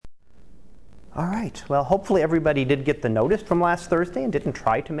All right, well, hopefully everybody did get the notice from last Thursday and didn't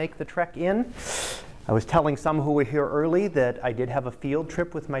try to make the trek in. I was telling some who were here early that I did have a field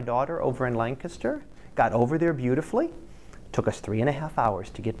trip with my daughter over in Lancaster. Got over there beautifully. Took us 3.5 hours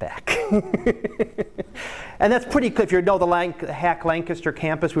to get back. And that's pretty, if you know the Hack Lancaster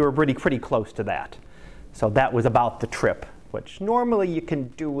campus, we were pretty close to that. So that was about the trip, which normally you can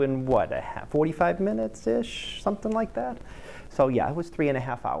do in what, 45 minutes-ish, something like that. So yeah, it was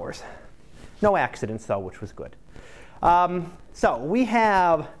 3.5 hours. No accidents though, which was good. So we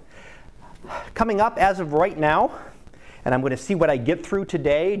have coming up as of right now, and I'm going to see what I get through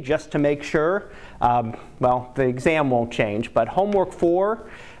today just to make sure. Well, the exam won't change, but homework 4,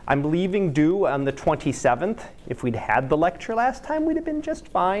 I'm leaving due on the 27th. If we'd had the lecture last time, we'd have been just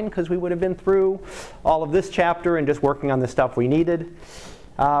fine because we would have been through all of this chapter and just working on the stuff we needed.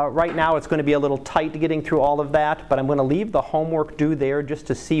 Right now it's going to be a little tight getting through all of that, but I'm going to leave the homework due there just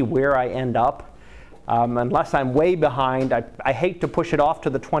to see where I end up. Unless I'm way behind, I hate to push it off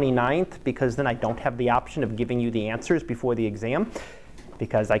to the 29th because then I don't have the option of giving you the answers before the exam.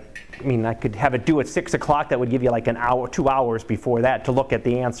 Because I could have it due at 6 o'clock. That would give you like an hour, 2 hours before that to look at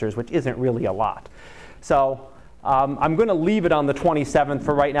the answers, which isn't really a lot. So I'm going to leave it on the 27th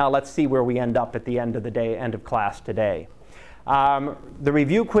for right now. Let's see where we end up at the end of the day, end of class today. The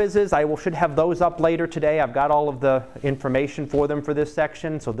review quizzes, should have those up later today. I've got all of the information for them for this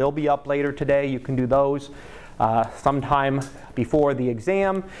section, so they'll be up later today. You can do those sometime before the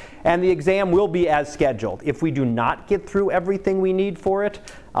exam. And the exam will be as scheduled. If we do not get through everything we need for it,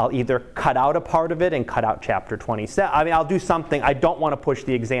 I'll either cut out a part of it and cut out chapter 27. I'll do something. I don't want to push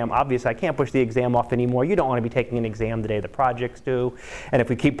the exam. Obviously, I can't push the exam off anymore. You don't want to be taking an exam the day the project's due. And if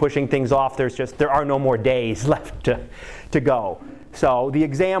we keep pushing things off, there are no more days left to go. So the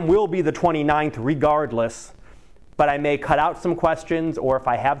exam will be the 29th regardless. But I may cut out some questions, or if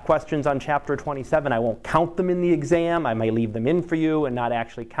I have questions on chapter 27, I won't count them in the exam. I may leave them in for you and not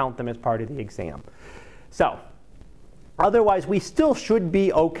actually count them as part of the exam. So otherwise, we still should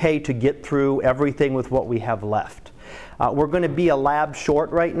be okay to get through everything with what we have left. We're going to be a lab short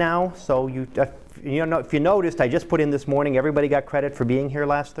right now. So if you noticed, I just put in this morning, everybody got credit for being here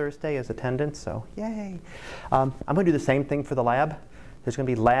last Thursday as attendance. So yay. I'm going to do the same thing for the lab. There's going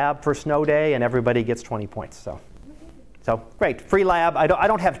to be lab for snow day, and everybody gets 20 points. So great, free lab. I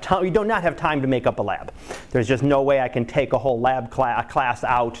don't have time. We do not have time to make up a lab. There's just no way I can take a whole lab class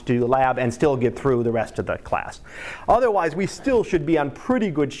out to do a lab and still get through the rest of the class. Otherwise, we still should be on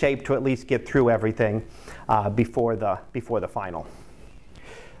pretty good shape to at least get through everything before the final.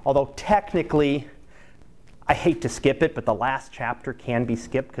 Although technically, I hate to skip it, but the last chapter can be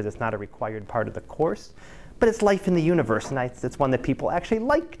skipped because it's not a required part of the course. But it's life in the universe, and it's one that people actually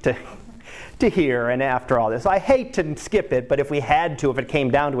like to hear, and after all this. So I hate to skip it, but if we had to, if it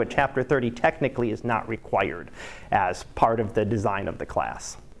came down to it, chapter 30 technically is not required as part of the design of the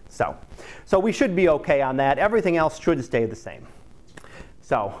class. So we should be okay on that. Everything else should stay the same.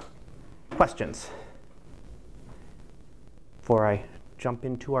 So, questions? Before I jump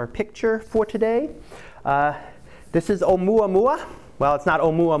into our picture for today. This is Oumuamua. Well, it's not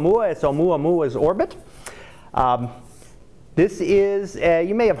Oumuamua, it's Oumuamua's orbit. This is,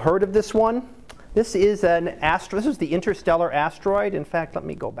 you may have heard of this one. This is this is the interstellar asteroid. In fact, let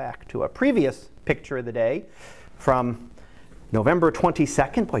me go back to a previous picture of the day from November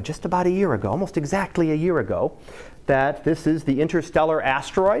 22nd, boy, just about a year ago, almost exactly a year ago, that this is the interstellar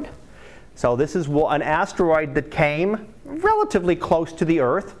asteroid. So this is an asteroid that came relatively close to the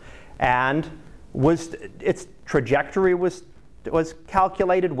Earth, and its trajectory was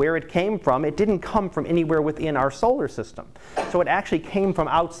calculated where it came from. It didn't come from anywhere within our solar system. So it actually came from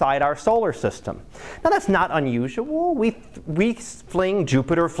outside our solar system. Now that's not unusual.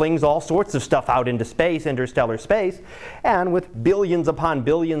 Jupiter flings all sorts of stuff out into space, interstellar space, and with billions upon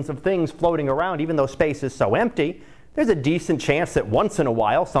billions of things floating around, even though space is so empty, there's a decent chance that once in a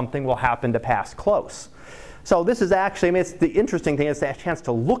while something will happen to pass close. So this is actually, it's the interesting thing, is a chance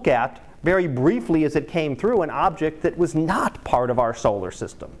to look at very briefly as it came through an object that was not part of our solar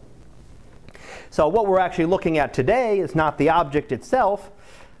system. So what we're actually looking at today is not the object itself,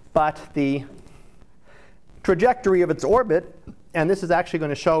 but the trajectory of its orbit. And this is actually going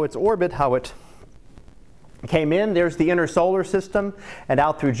to show its orbit, how it came in. There's the inner solar system and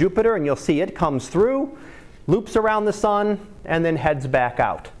out through Jupiter, and you'll see it comes through, loops around the sun, and then heads back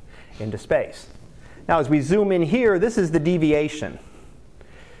out into space. Now as we zoom in here, this is the deviation.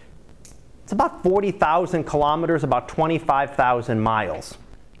 It's about 40,000 kilometers, about 25,000 miles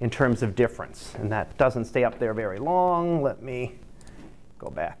in terms of difference. And that doesn't stay up there very long. Let me go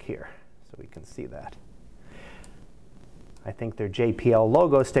back here so we can see that. I think their JPL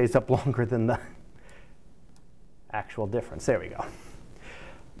logo stays up longer than the actual difference. There we go.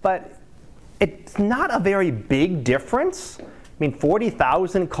 But it's not a very big difference. I mean,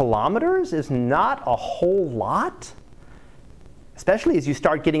 40,000 kilometers is not a whole lot, especially as you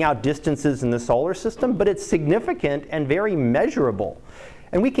start getting out distances in the solar system, but it's significant and very measurable.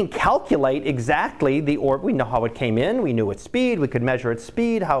 And we can calculate exactly the orbit. We know how it came in. We knew its speed. We could measure its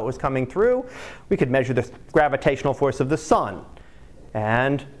speed, how it was coming through. We could measure the gravitational force of the sun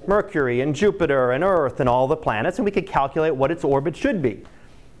and Mercury and Jupiter and Earth and all the planets, and we could calculate what its orbit should be.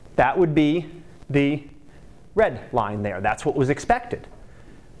 That would be the red line there. That's what was expected.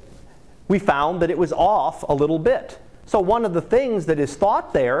 We found that it was off a little bit. So one of the things that is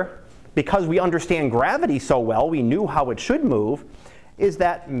thought there, because we understand gravity so well, we knew how it should move, is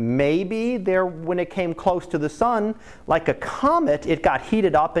that maybe there, when it came close to the sun, like a comet, it got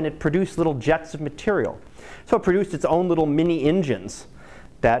heated up and it produced little jets of material. So it produced its own little mini engines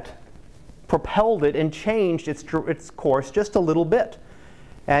that propelled it and changed its course just a little bit.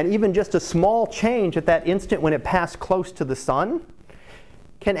 And even just a small change at that instant when it passed close to the sun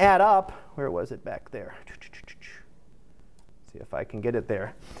can add up. Where was it back there? See if I can get it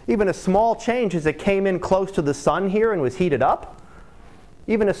there. Even a small change as it came in close to the sun here and was heated up,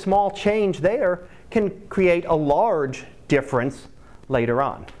 even a small change there can create a large difference later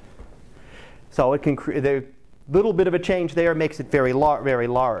on. So it can create a little bit of a change there makes it very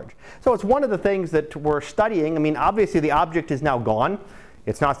large. So it's one of the things that we're studying. I mean, obviously the object is now gone.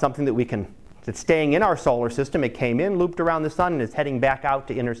 It's not something that it's staying in our solar system. It came in, looped around the sun, and is heading back out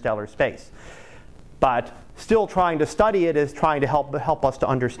to interstellar space. But still trying to study it is trying to help us to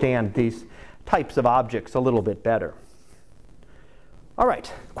understand these types of objects a little bit better. All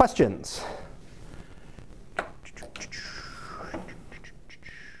right, questions?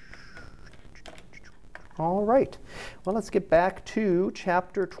 All right, well, let's get back to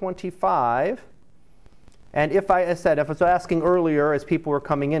chapter 25. And if I was asking earlier as people were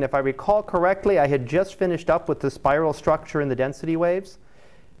coming in, if I recall correctly, I had just finished up with the spiral structure and the density waves.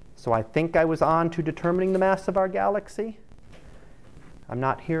 So I think I was on to determining the mass of our galaxy. I'm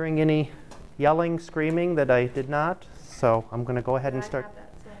not hearing any yelling, screaming that I did not. So I'm going to go ahead and start.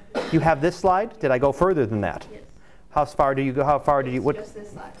 You have this slide? Did I go further than that? Yes. How far do you go? How far did you? What? Just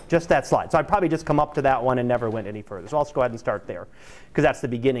this slide. Just that slide. So I'd probably just come up to that one and never went any further. So I'll just go ahead and start there, because that's the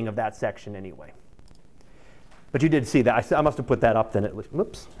beginning of that section anyway. But you did see that. I must have put that up then.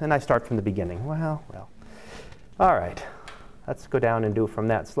 Whoops. And I start from the beginning. Well. All right. Let's go down and do from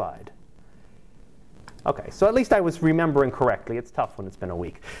that slide. OK, so at least I was remembering correctly. It's tough when it's been a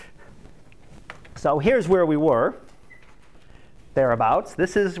week. So here's where we were, thereabouts.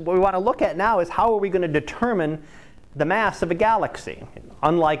 This is what we want to look at now, is how are we going to determine the mass of a galaxy.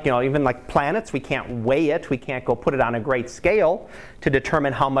 Unlike, even like planets, we can't weigh it. We can't go put it on a great scale to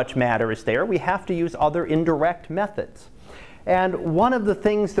determine how much matter is there. We have to use other indirect methods. And one of the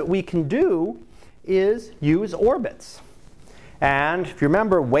things that we can do is use orbits. And if you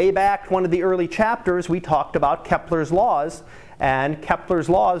remember, way back one of the early chapters, we talked about Kepler's laws. And Kepler's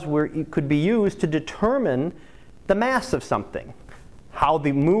laws could be used to determine the mass of something. How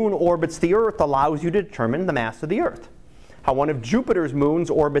the moon orbits the Earth allows you to determine the mass of the Earth. How one of Jupiter's moons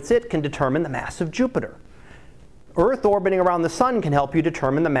orbits it can determine the mass of Jupiter. Earth orbiting around the sun can help you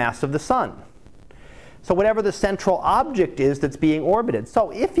determine the mass of the sun. So whatever the central object is that's being orbited.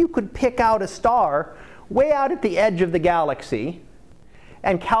 So if you could pick out a star way out at the edge of the galaxy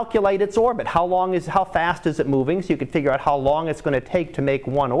and calculate its orbit, how fast is it moving, so you could figure out how long it's going to take to make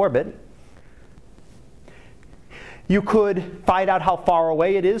one orbit. You could find out how far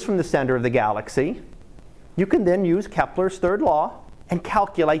away it is from the center of the galaxy. You can then use Kepler's third law and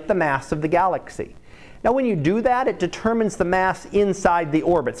calculate the mass of the galaxy. Now when you do that, it determines the mass inside the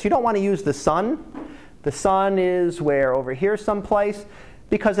orbit. So you don't want to use the sun. The sun is where? Over here someplace.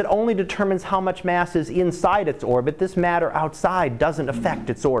 Because it only determines how much mass is inside its orbit. This matter outside doesn't affect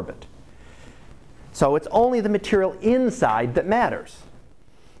its orbit. So it's only the material inside that matters.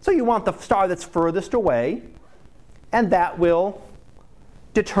 So you want the star that's furthest away, and that will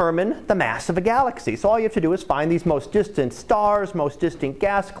determine the mass of a galaxy. So all you have to do is find these most distant stars, most distant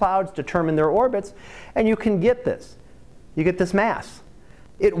gas clouds, determine their orbits, and you can get this. You get this mass.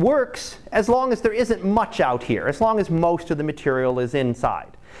 It works as long as there isn't much out here, as long as most of the material is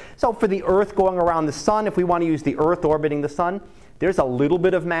inside. So for the Earth going around the sun, if we want to use the Earth orbiting the sun, there's a little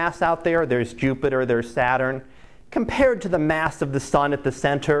bit of mass out there. There's Jupiter, there's Saturn. Compared to the mass of the sun at the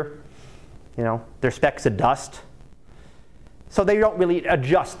center, they're specks of dust. So they don't really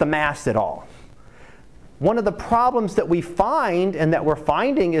adjust the mass at all. One of the problems that we find, and that we're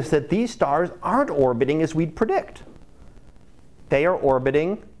finding, is that these stars aren't orbiting as we'd predict. they are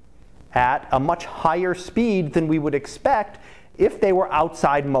orbiting at a much higher speed than we would expect if they were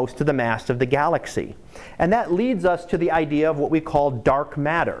outside most of the mass of the galaxy. And that leads us to the idea of what we call dark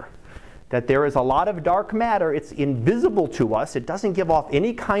matter. That there is a lot of dark matter. It's invisible to us. It doesn't give off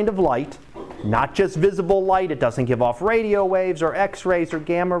any kind of light, not just visible light. It doesn't give off radio waves or X-rays or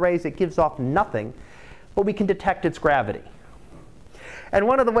gamma rays. It gives off nothing, but we can detect its gravity. And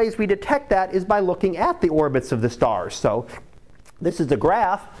one of the ways we detect that is by looking at the orbits of the stars. So this is a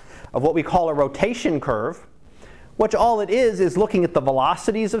graph of what we call a rotation curve, which all it is looking at the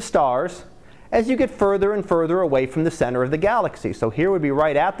velocities of stars as you get further and further away from the center of the galaxy. So here would be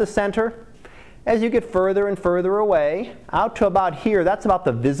right at the center. As you get further and further away, out to about here, that's about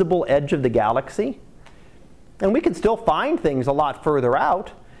the visible edge of the galaxy. And we can still find things a lot further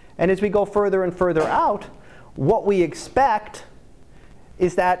out. And as we go further and further out, what we expect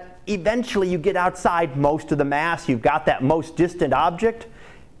is that eventually you get outside most of the mass. You've got that most distant object,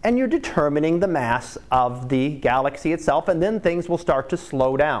 and you're determining the mass of the galaxy itself, and then things will start to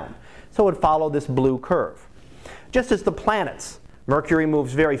slow down. So it would follow this blue curve. Just as the planets, Mercury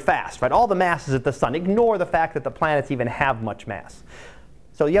moves very fast, right? All the masses at the sun. Ignore the fact that the planets even have much mass.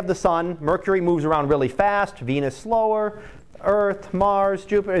 So you have the sun, Mercury moves around really fast, Venus slower, Earth, Mars,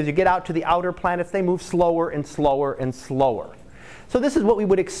 Jupiter. As you get out to the outer planets, they move slower and slower and slower. So this is what we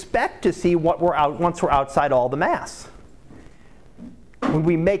would expect to see once we're outside all the mass. When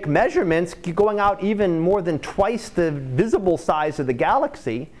we make measurements going out even more than twice the visible size of the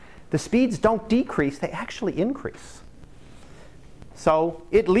galaxy, the speeds don't decrease, they actually increase. So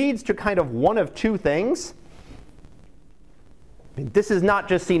it leads to kind of one of two things. This is not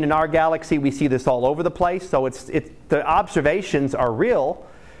just seen in our galaxy, we see this all over the place, so the observations are real.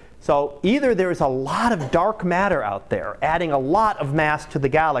 So either there is a lot of dark matter out there, adding a lot of mass to the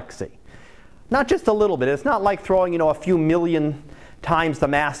galaxy. Not just a little bit. It's not like throwing, a few million times the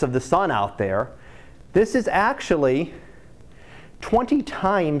mass of the sun out there. This is actually 20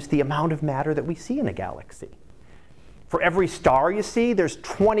 times the amount of matter that we see in a galaxy. For every star you see, there's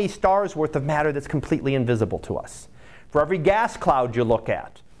 20 stars worth of matter that's completely invisible to us. For every gas cloud you look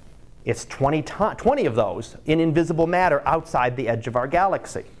at, it's 20 of those in invisible matter outside the edge of our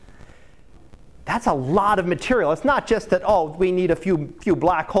galaxy. That's a lot of material. It's not just that, we need a few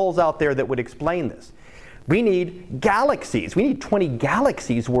black holes out there that would explain this. We need galaxies. We need 20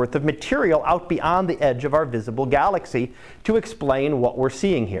 galaxies worth of material out beyond the edge of our visible galaxy to explain what we're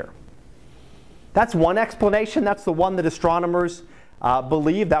seeing here. That's one explanation. That's the one that astronomers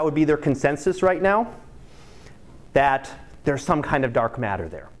believe. That would be their consensus right now, that there's some kind of dark matter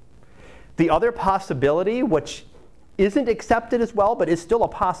there. The other possibility, which isn't accepted as well, but is still a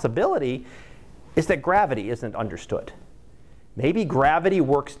possibility, is that gravity isn't understood. Maybe gravity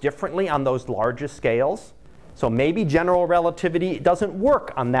works differently on those larger scales. So maybe general relativity doesn't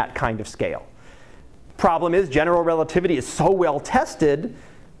work on that kind of scale. Problem is, general relativity is so well tested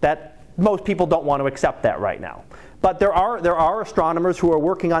that most people don't want to accept that right now. But there are astronomers who are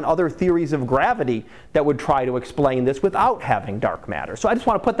working on other theories of gravity that would try to explain this without having dark matter. So I just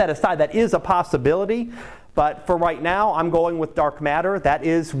want to put that aside. That is a possibility. But for right now, I'm going with dark matter. That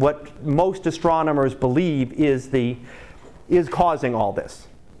is what most astronomers believe is causing all this.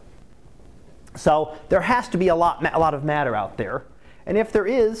 So there has to be a lot of matter out there. And if there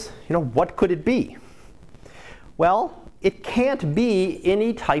is, what could it be? Well, it can't be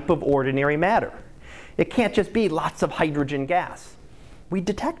any type of ordinary matter. It can't just be lots of hydrogen gas. We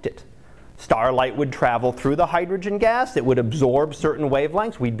detect it. Starlight would travel through the hydrogen gas. It would absorb certain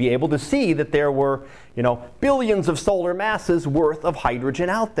wavelengths. We'd be able to see that there were, billions of solar masses worth of hydrogen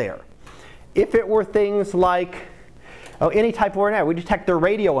out there. If it were things like any type of ordinary, we detect their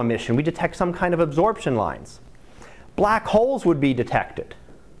radio emission. We detect some kind of absorption lines. Black holes would be detected.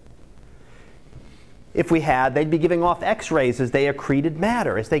 If we had, they'd be giving off X-rays as they accreted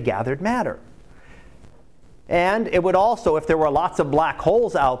matter, as they gathered matter. And it would also, if there were lots of black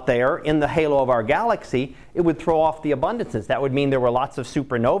holes out there in the halo of our galaxy, it would throw off the abundances. That would mean there were lots of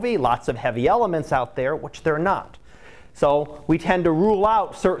supernovae, lots of heavy elements out there, which there are not. So we tend to rule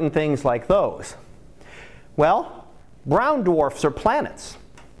out certain things like those. Well, brown dwarfs are planets.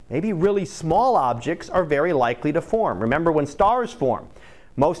 Maybe really small objects are very likely to form. Remember when stars form?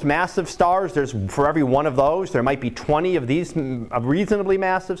 Most massive stars, for every one of those, there might be 20 of these reasonably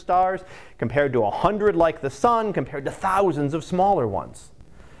massive stars, compared to 100 like the sun, compared to thousands of smaller ones.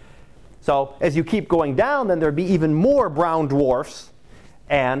 So as you keep going down, then there'd be even more brown dwarfs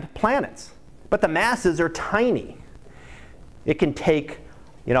and planets. But the masses are tiny. It can take,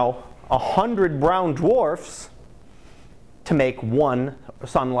 100 brown dwarfs to make one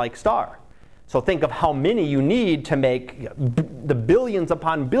sun-like star. So think of how many you need to make the billions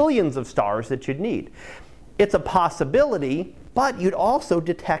upon billions of stars that you'd need. It's a possibility, but you'd also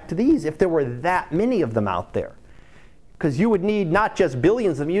detect these if there were that many of them out there. Because you would need not just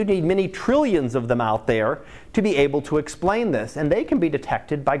billions of them, you'd need many trillions of them out there to be able to explain this. And they can be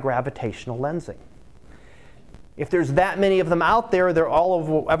detected by gravitational lensing. If there's that many of them out there,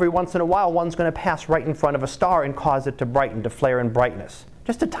 every once in a while, one's going to pass right in front of a star and cause it to brighten, to flare in brightness.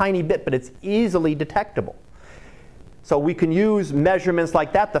 Just a tiny bit, but it's easily detectable. So we can use measurements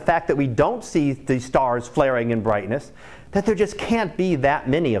like that, the fact that we don't see the stars flaring in brightness, that there just can't be that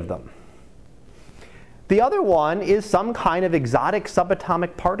many of them. The other one is some kind of exotic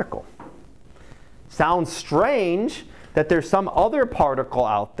subatomic particle. Sounds strange that there's some other particle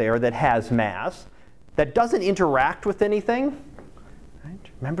out there that has mass that doesn't interact with anything. Right?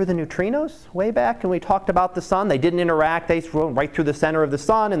 Remember the neutrinos way back when we talked about the sun? They didn't interact. They flew right through the center of the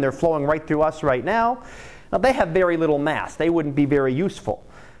sun, and they're flowing right through us right now. Now, they have very little mass. They wouldn't be very useful.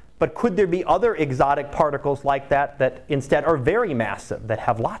 But could there be other exotic particles like that that instead are very massive, that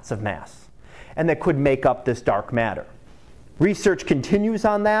have lots of mass, and that could make up this dark matter? Research continues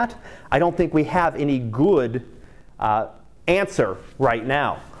on that. I don't think we have any good answer right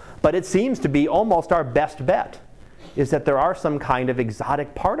now. But it seems to be almost our best bet, is that there are some kind of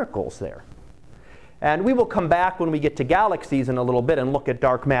exotic particles there. And we will come back when we get to galaxies in a little bit and look at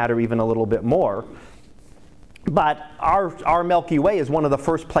dark matter even a little bit more. But our Milky Way is one of the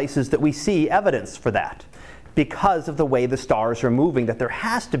first places that we see evidence for that, because of the way the stars are moving, that there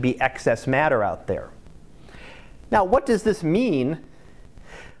has to be excess matter out there. Now, what does this mean?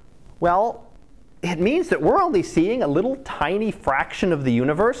 Well, it means that we're only seeing a little tiny fraction of the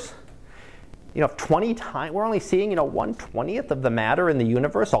universe. 20 times, we're only seeing 1/20th of the matter in the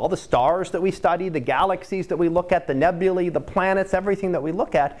universe. All the stars that we study, the galaxies that we look at, the nebulae, the planets, everything that we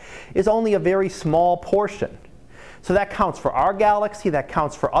look at is only a very small portion. So that counts for our galaxy, that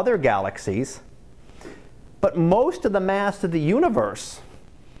counts for other galaxies. But most of the mass of the universe,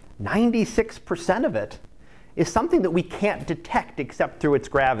 96% of it, is something that we can't detect except through its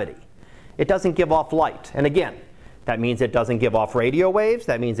gravity. It doesn't give off light. And again, that means it doesn't give off radio waves.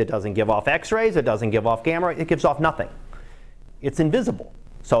 That means it doesn't give off X-rays. It doesn't give off gamma. It gives off nothing. It's invisible.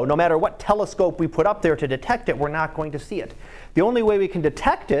 So no matter what telescope we put up there to detect it, we're not going to see it. The only way we can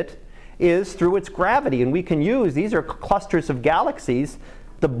detect it is through its gravity. And we can use, these are clusters of galaxies.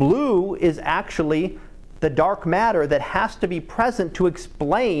 The blue is actually the dark matter that has to be present to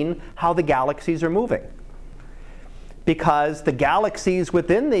explain how the galaxies are moving. Because the galaxies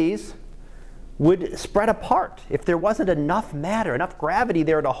within these would spread apart. If there wasn't enough matter, enough gravity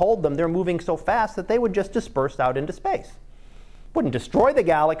there to hold them, they're moving so fast that they would just disperse out into space. Wouldn't destroy the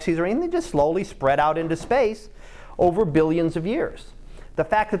galaxies or anything, they just slowly spread out into space over billions of years. The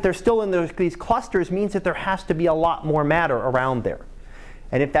fact that they're still in these clusters means that there has to be a lot more matter around there.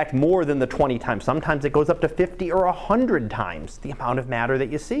 And in fact, more than the 20 times. Sometimes it goes up to 50 or 100 times the amount of matter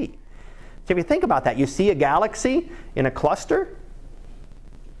that you see. So if you think about that, you see a galaxy in a cluster,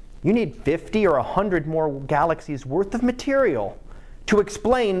 you need 50 or 100 more galaxies worth of material to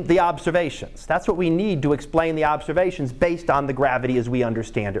explain the observations. That's what we need to explain the observations based on the gravity as we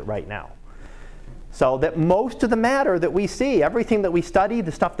understand it right now. So that most of the matter that we see, everything that we study,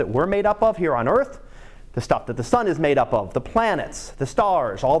 the stuff that we're made up of here on Earth, the stuff that the sun is made up of, the planets, the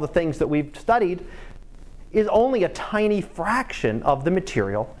stars, all the things that we've studied, is only a tiny fraction of the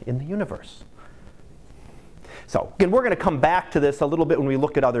material in the universe. So again, we're going to come back to this a little bit when we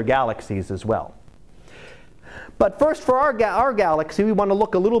look at other galaxies as well. But first, for our galaxy, we want to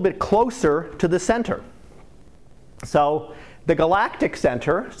look a little bit closer to the center. So the galactic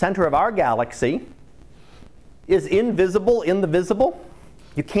center of our galaxy, is invisible in the visible.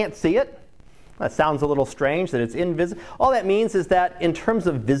 You can't see it. That sounds a little strange that it's invisible. All that means is that in terms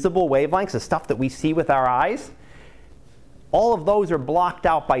of visible wavelengths, the stuff that we see with our eyes, all of those are blocked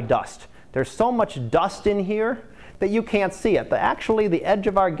out by dust. There's so much dust in here that you can't see it. Actually, the edge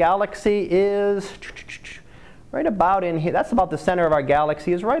of our galaxy is right about in here. That's about the center of our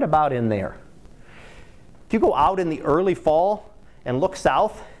galaxy, is right about in there. If you go out in the early fall and look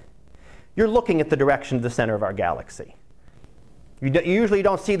south, you're looking at the direction of the center of our galaxy. You usually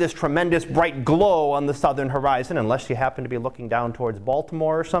don't see this tremendous bright glow on the southern horizon unless you happen to be looking down towards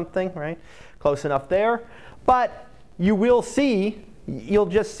Baltimore or something, right? Close enough there. But you will see,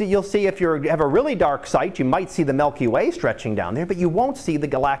 you'll see if you have a really dark sight, you might see the Milky Way stretching down there, but you won't see the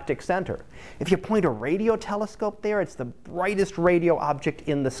galactic center. If you point a radio telescope there, it's the brightest radio object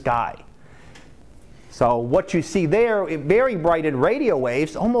in the sky. So what you see there, very bright in radio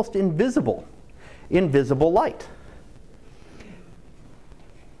waves, almost invisible light.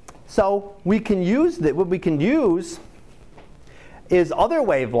 So we can use what we can use is other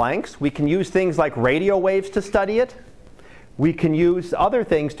wavelengths. We can use things like radio waves to study it. We can use other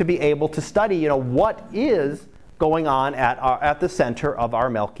things to be able to study, what is going on at the center of our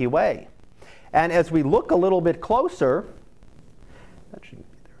Milky Way. And as we look a little bit closer, that shouldn't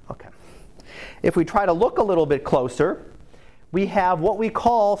be there. Okay. If we try to look a little bit closer, we have what we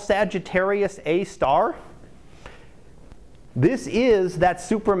call Sagittarius A star. This is that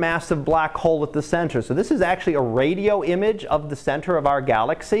supermassive black hole at the center. So this is actually a radio image of the center of our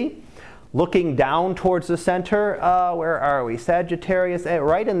galaxy. Looking down towards the center, where are we? Sagittarius A,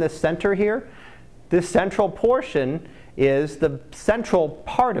 right in the center here. This central portion is the central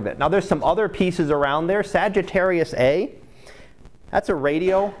part of it. Now there's some other pieces around there. Sagittarius A, that's a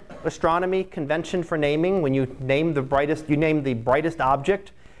radio astronomy convention for naming. When you name the brightest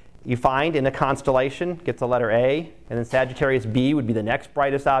object you find in a constellation, gets the letter A, and then Sagittarius B would be the next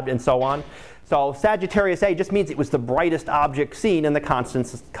brightest object, and so on. So Sagittarius A just means it was the brightest object seen in the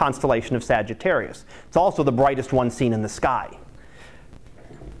constellation of Sagittarius. It's also the brightest one seen in the sky.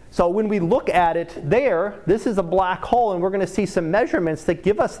 So when we look at it there, this is a black hole, and we're going to see some measurements that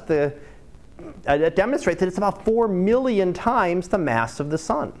give us that demonstrate that it's about 4 million times the mass of the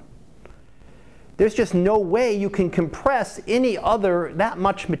sun. There's just no way you can compress that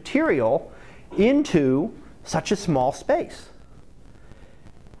much material into such a small space.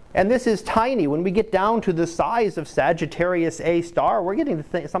 And this is tiny. When we get down to the size of Sagittarius A star, we're getting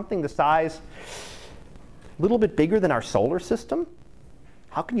something the size a little bit bigger than our solar system.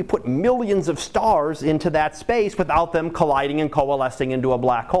 How can you put millions of stars into that space without them colliding and coalescing into a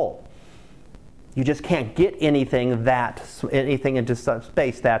black hole? You just can't get anything into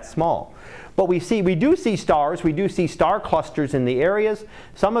space that small. But we do see stars. We do see star clusters in the areas.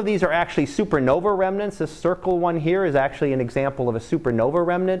 Some of these are actually supernova remnants. This circle one here is actually an example of a supernova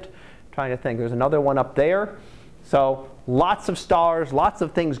remnant. I'm trying to think. There's another one up there. So lots of stars, lots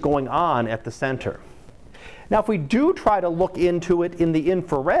of things going on at the center. Now if we do try to look into it in the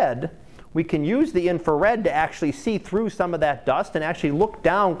infrared, we can use the infrared to actually see through some of that dust and actually look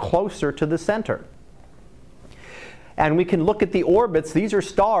down closer to the center. And we can look at the orbits. These are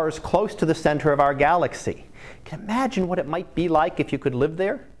stars close to the center of our galaxy. You can imagine what it might be like if you could live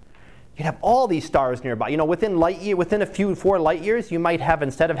there. You'd have all these stars nearby. Within 4 light years, you might have,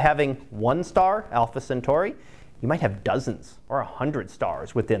 instead of having one star, Alpha Centauri, you might have dozens or 100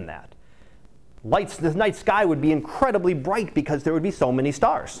 stars within that. The night sky would be incredibly bright because there would be so many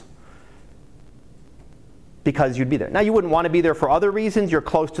stars. Because you'd be there. Now you wouldn't want to be there for other reasons. You're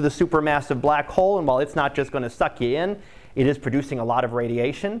close to the supermassive black hole, and while it's not just going to suck you in, it is producing a lot of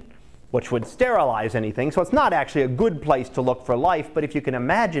radiation, which would sterilize anything. So it's not actually a good place to look for life, but if you can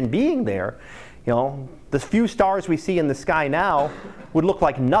imagine being there, the few stars we see in the sky now would look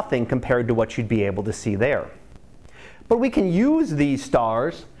like nothing compared to what you'd be able to see there. But we can use these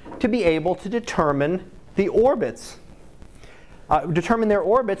stars to be able to determine the orbits. Determine their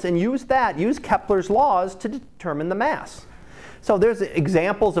orbits and use Kepler's laws to determine the mass. So there's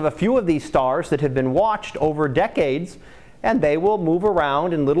examples of a few of these stars that have been watched over decades, and they will move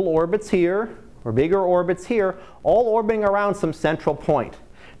around in little orbits here or bigger orbits here, all orbiting around some central point.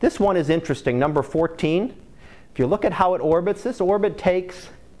 This one is interesting, number 14. If you look at how it orbits, this orbit takes,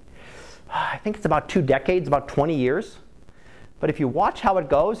 I think it's about 2 decades, about 20 years. But if you watch how it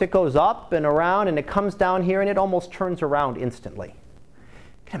goes up and around, and it comes down here, and it almost turns around instantly. You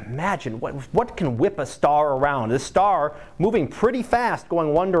can imagine what can whip a star around. This star moving pretty fast,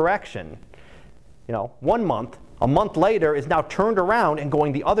 going one direction. 1 month, a month later, is now turned around and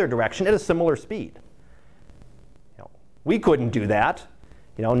going the other direction at a similar speed. We couldn't do that.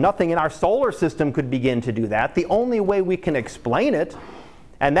 Nothing in our solar system could begin to do that. The only way we can explain it,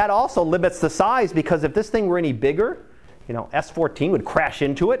 and that also limits the size, because if this thing were any bigger, S14 would crash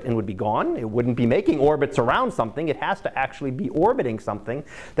into it and would be gone. It wouldn't be making orbits around something. It has to actually be orbiting something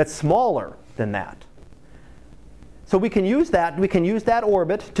that's smaller than that. So we can use that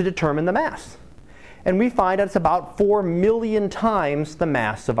orbit to determine the mass. And we find that it's about 4 million times the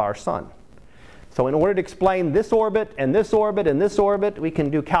mass of our sun. So in order to explain this orbit and this orbit and this orbit, we can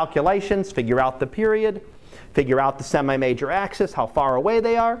do calculations, figure out the period, figure out the semi-major axis, how far away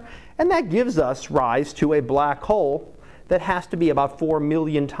they are, and that gives us rise to a black hole that has to be about 4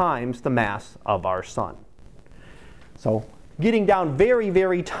 million times the mass of our sun. So getting down very,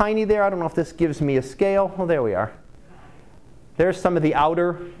 very tiny there. I don't know if this gives me a scale. Well, there we are. There's some of the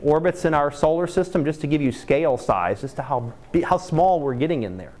outer orbits in our solar system, just to give you scale size, as to how small we're getting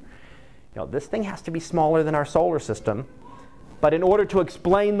in there. This thing has to be smaller than our solar system. But in order to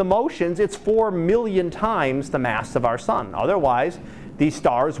explain the motions, it's 4 million times the mass of our sun. Otherwise, these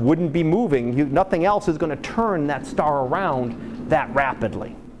stars wouldn't be moving. Nothing else is going to turn that star around that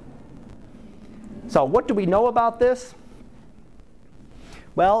rapidly. So what do we know about this?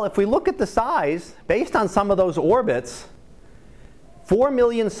 Well, if we look at the size, based on some of those orbits, 4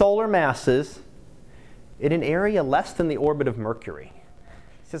 million solar masses in an area less than the orbit of Mercury.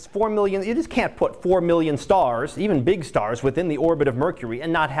 It says 4 million, you just can't put 4 million stars, even big stars, within the orbit of Mercury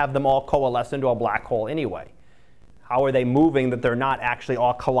and not have them all coalesce into a black hole anyway. How are they moving that they're not actually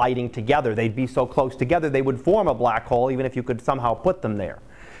all colliding together? They'd be so close together they would form a black hole even if you could somehow put them there.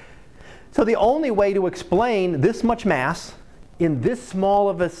 So the only way to explain this much mass in this small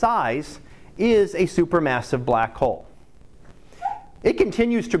of a size is a supermassive black hole. It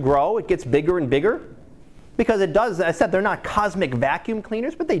continues to grow. It gets bigger and bigger because it does, as I said, they're not cosmic vacuum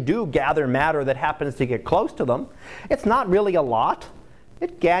cleaners, but they do gather matter that happens to get close to them. It's not really a lot.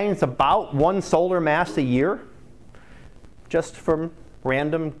 It gains about 1 solar mass a year just from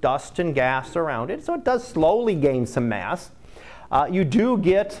random dust and gas around it. So it does slowly gain some mass.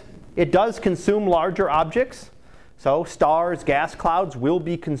 It does consume larger objects. So stars, gas clouds will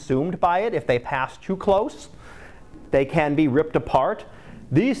be consumed by it if they pass too close. They can be ripped apart.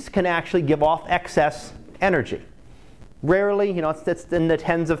 These can actually give off excess energy. Rarely, it's in the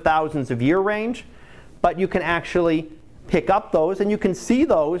tens of thousands of year range, but you can actually pick up those, and you can see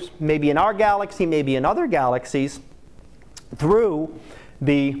those maybe in our galaxy, maybe in other galaxies, through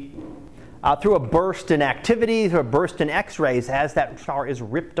a burst in activity, through a burst in X-rays as that star is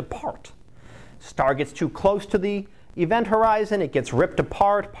ripped apart. Star gets too close to the event horizon, it gets ripped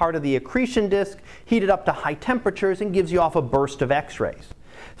apart, part of the accretion disk, heated up to high temperatures, and gives you off a burst of X-rays.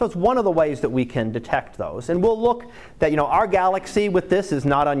 So it's one of the ways that we can detect those. And we'll look that our galaxy with this is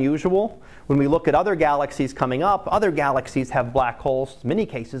not unusual. When we look at other galaxies coming up, other galaxies have black holes, in many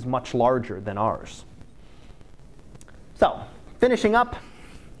cases much larger than ours. So, finishing up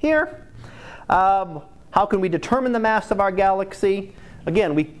here, how can we determine the mass of our galaxy?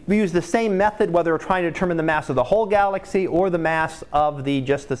 Again, we use the same method whether we're trying to determine the mass of the whole galaxy or the mass of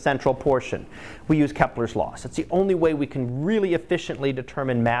just the central portion. We use Kepler's laws. It's the only way we can really efficiently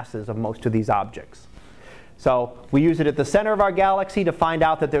determine masses of most of these objects. So we use it at the center of our galaxy to find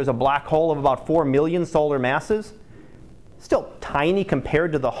out that there's a black hole of about 4 million solar masses. Still tiny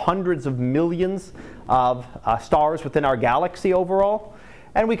compared to the hundreds of millions of stars within our galaxy overall.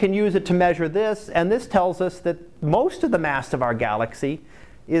 And we can use it to measure this, and this tells us that most of the mass of our galaxy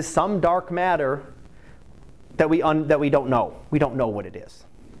is some dark matter that we don't know. We don't know what it is.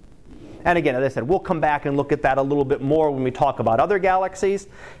 And again, as I said, we'll come back and look at that a little bit more when we talk about other galaxies.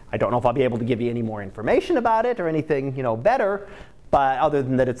 I don't know if I'll be able to give you any more information about it or anything better, but other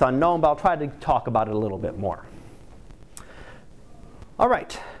than that it's unknown, but I'll try to talk about it a little bit more. All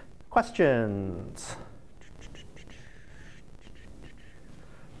right, questions?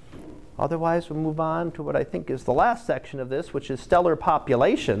 Otherwise, we'll move on to what I think is the last section of this, which is stellar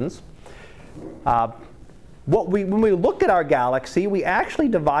populations. When we look at our galaxy, we actually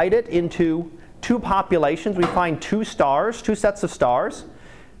divide it into 2 populations. We find 2 sets of stars.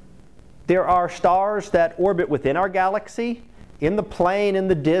 There are stars that orbit within our galaxy, in the plane, in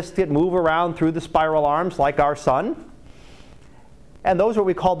the disk, that move around through the spiral arms like our sun. And those are what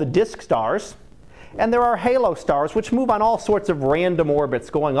we call the disk stars. And there are halo stars, which move on all sorts of random orbits,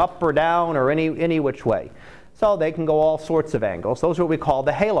 going up or down or any which way. So they can go all sorts of angles. Those are what we call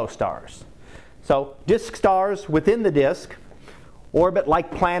the halo stars. So disk stars within the disk orbit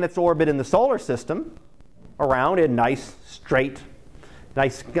like planets orbit in the solar system, around in nice, straight,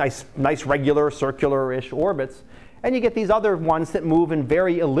 nice regular, circular-ish orbits. And you get these other ones that move in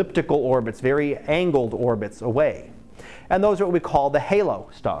very elliptical orbits, very angled orbits away. And those are what we call the halo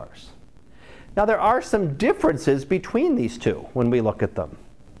stars. Now there are some differences between these two when we look at them.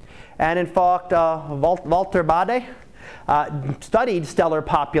 And in fact, Walter Baade studied stellar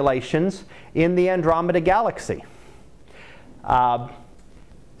populations in the Andromeda Galaxy.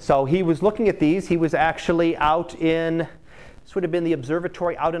 So he was looking at these. He was actually out in, this would have been the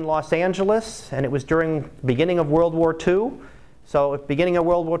observatory out in Los Angeles, and it was during the beginning of World War II. So at the beginning of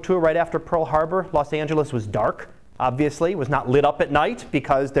World War II, right after Pearl Harbor, Los Angeles was dark. Obviously, it was not lit up at night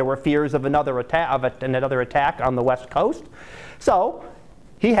because there were fears of another attack on the West Coast. So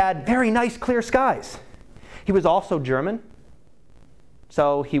he had very nice clear skies. He was also German.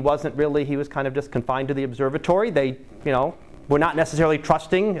 So he wasn't really, he was kind of just confined to the observatory. They, were not necessarily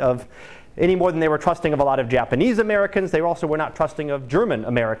trusting of any more than they were trusting of a lot of Japanese Americans. They also were not trusting of German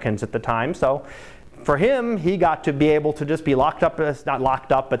Americans at the time. So for him, he got to be able to just be locked up, not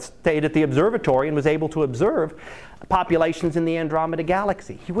locked up, but stayed at the observatory and was able to observe populations in the Andromeda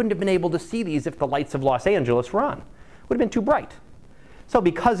Galaxy. He wouldn't have been able to see these if the lights of Los Angeles were on. It would have been too bright. So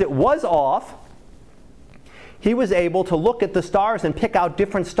because it was off, he was able to look at the stars and pick out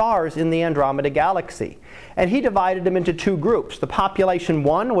different stars in the Andromeda Galaxy. And he divided them into two groups, the population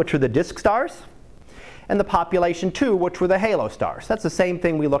 1, which were the disk stars, and the population 2, which were the halo stars. That's the same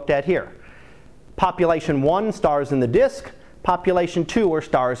thing we looked at here. Population 1, stars in the disk. Population 2 are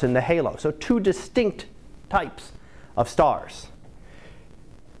stars in the halo. So two distinct types of stars.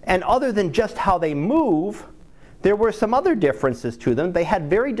 And other than just how they move, there were some other differences to them. They had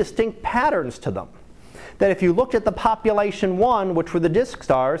very distinct patterns to them. That if you looked at the population 1, which were the disk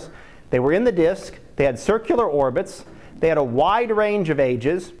stars, they were in the disk, they had circular orbits, they had a wide range of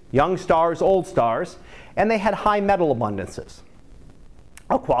ages, young stars, old stars, and they had high metal abundances.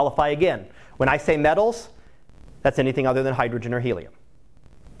 I'll qualify again. When I say metals, that's anything other than hydrogen or helium.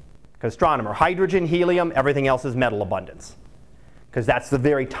 Because astronomer, hydrogen, helium, everything else is metal abundance. Because that's the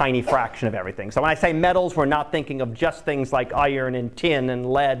very tiny fraction of everything. So when I say metals, we're not thinking of just things like iron and tin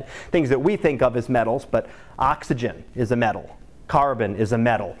and lead, things that we think of as metals, but oxygen is a metal, carbon is a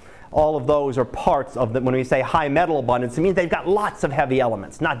metal. All of those are parts of them. When we say high metal abundance, it means they've got lots of heavy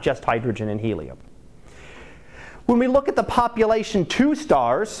elements, not just hydrogen and helium. When we look at the population 2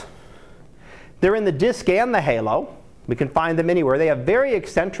 stars, they're in the disk and the halo. We can find them anywhere. They have very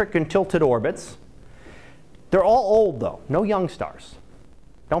eccentric and tilted orbits. They're all old, though, no young stars.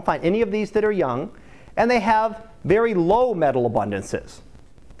 Don't find any of these that are young. And they have very low metal abundances.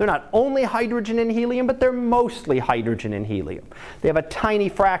 They're not only hydrogen and helium, but they're mostly hydrogen and helium. They have a tiny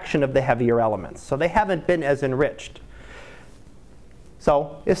fraction of the heavier elements, so they haven't been as enriched.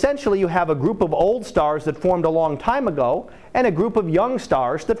 So essentially, you have a group of old stars that formed a long time ago and a group of young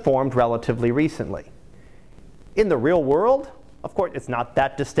stars that formed relatively recently. In the real world, of course, it's not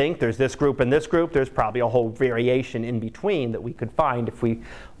that distinct. There's this group and this group. There's probably a whole variation in between that we could find if we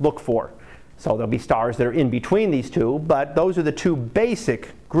look for. So there'll be stars that are in between these two, but those are the two basic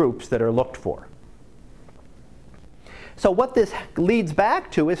groups that are looked for. So what this leads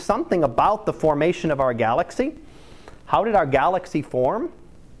back to is something about the formation of our galaxy. How did our galaxy form?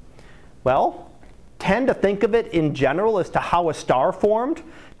 Well, tend to think of it in general as to how a star formed.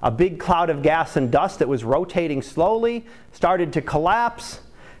 A big cloud of gas and dust that was rotating slowly, started to collapse,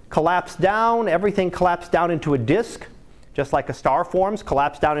 collapsed down, everything collapsed down into a disk, just like a star forms,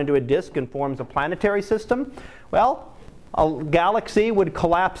 collapsed down into a disk and forms a planetary system. Well, a galaxy would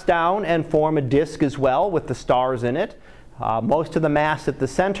collapse down and form a disk as well with the stars in it. Most of the mass at the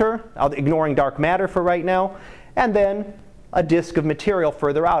center, ignoring dark matter for right now, and then a disk of material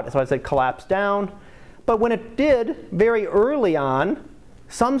further out. So I said collapsed down. But when it did, very early on,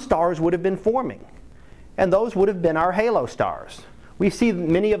 some stars would have been forming. And those would have been our halo stars. We see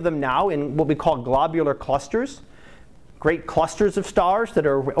many of them now in what we call globular clusters. Great clusters of stars that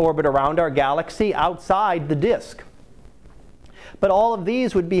orbit around our galaxy outside the disk. But all of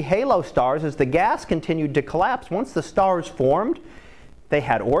these would be halo stars as the gas continued to collapse. Once the stars formed, they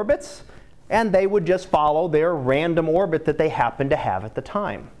had orbits, and they would just follow their random orbit that they happened to have at the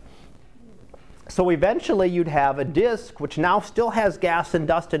time. So eventually you'd have a disk which now still has gas and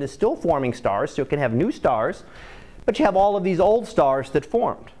dust and is still forming stars, so it can have new stars, but you have all of these old stars that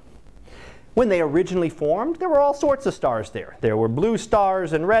formed. When they originally formed, there were all sorts of stars there. There were blue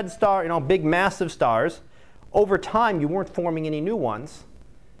stars and red stars, big massive stars. Over time, you weren't forming any new ones.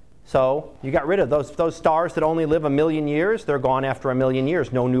 So you got rid of those stars that only live 1 million years. They're gone after 1 million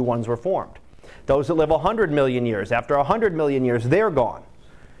years. No new ones were formed. Those that live 100 million years, after 100 million years, they're gone.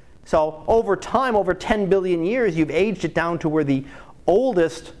 So over time, over 10 billion years, you've aged it down to where the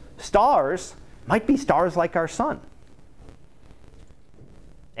oldest stars might be stars like our sun.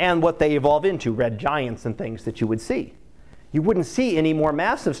 And what they evolve into, red giants and things that you would see. You wouldn't see any more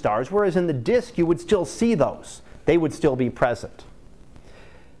massive stars, whereas in the disk you would still see those. They would still be present.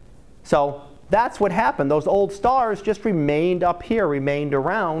 So that's what happened. Those old stars just remained up here, remained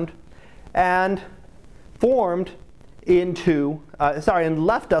around, and formed into, and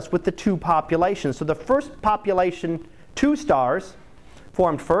left us with the two populations. So the first population, 2 stars,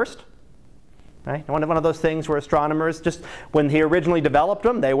 formed first. Right? One of those things where astronomers, just when he originally developed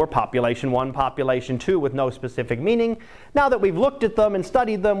them, they were population 1, population 2 with no specific meaning. Now that we've looked at them and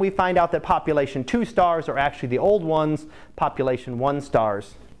studied them, we find out that population 2 stars are actually the old ones. Population 1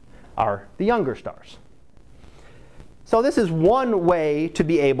 stars are the younger stars. So this is one way to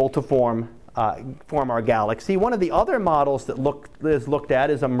be able to form our galaxy. One of the other models that is looked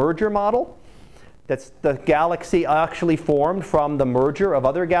at is a merger model. That's the galaxy actually formed from the merger of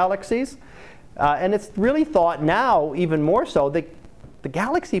other galaxies. And it's really thought now, even more so, that the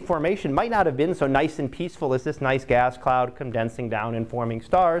galaxy formation might not have been so nice and peaceful as this nice gas cloud condensing down and forming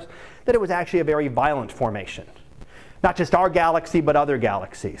stars, that it was actually a very violent formation. Not just our galaxy, but other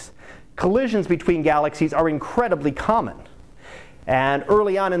galaxies. Collisions between galaxies are incredibly common. And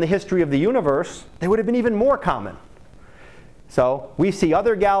early on in the history of the universe, they would have been even more common. So we see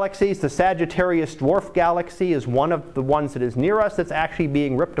other galaxies. The Sagittarius dwarf galaxy is one of the ones that is near us that's actually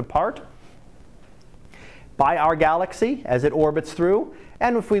being ripped apart by our galaxy as it orbits through.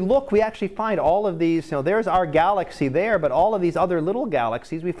 And if we look, we actually find all of these, there's our galaxy there, but all of these other little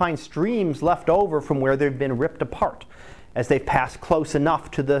galaxies, we find streams left over from where they've been ripped apart as they've passed close enough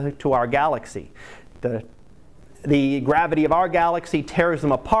to our galaxy. The gravity of our galaxy tears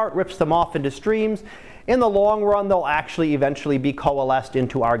them apart, rips them off into streams. In the long run, they'll actually eventually be coalesced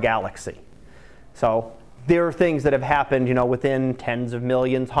into our galaxy. So there are things that have happened, within tens of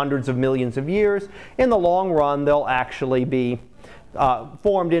millions, hundreds of millions of years. In the long run, they'll actually be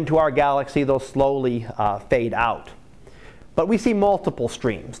formed into our galaxy. They'll slowly fade out. But we see multiple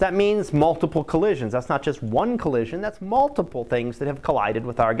streams. That means multiple collisions. That's not just one collision. That's multiple things that have collided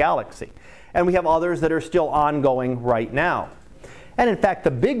with our galaxy. And we have others that are still ongoing right now. And in fact,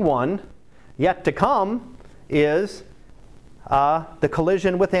 the big one yet to come is the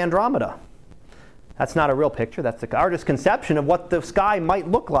collision with Andromeda. That's not a real picture. That's the artist's conception of what the sky might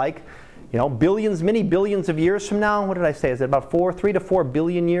look like, billions, many billions of years from now. What did I say? Is it about 3 to 4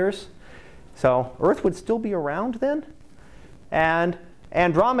 billion years? So Earth would still be around then. And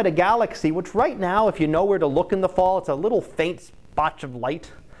Andromeda Galaxy, which right now, if you know where to look in the fall, it's a little faint spot of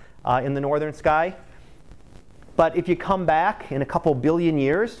light in the northern sky. But if you come back in a couple billion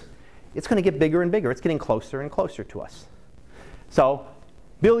years, it's going to get bigger and bigger. It's getting closer and closer to us. So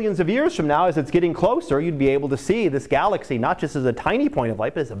billions of years from now, as it's getting closer, you'd be able to see this galaxy not just as a tiny point of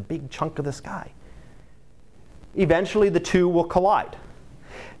light, but as a big chunk of the sky. Eventually, the two will collide.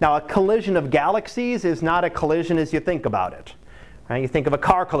 Now, a collision of galaxies is not a collision as you think about it. Right? You think of a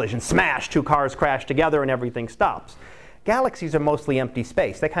car collision, smash, two cars crash together and everything stops. Galaxies are mostly empty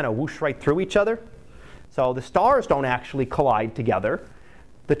space. They kind of whoosh right through each other. So the stars don't actually collide together.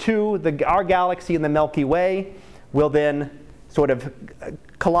 Our galaxy and the Milky Way will then sort of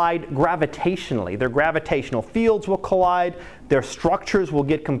collide gravitationally. Their gravitational fields will collide, their structures will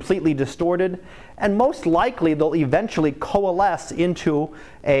get completely distorted, and most likely they'll eventually coalesce into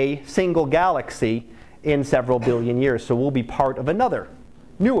a single galaxy in several billion years. So we'll be part of another,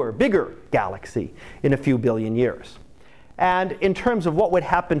 newer, bigger galaxy in a few billion years. And in terms of what would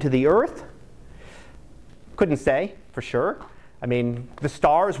happen to the Earth, couldn't say for sure. I mean, the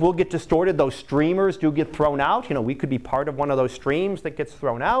stars will get distorted. Those streamers do get thrown out. We could be part of one of those streams that gets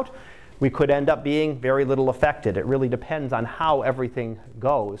thrown out. We could end up being very little affected. It really depends on how everything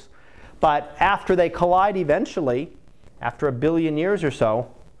goes. But after they collide eventually, after a billion years or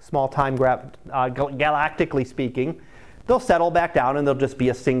so, small time galactically speaking, they'll settle back down and there'll just be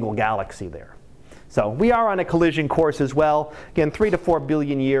a single galaxy there. So we are on a collision course as well. Again, 3 to 4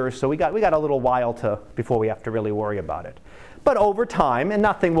 billion years, so we got a little while before we have to really worry about it. But over time, and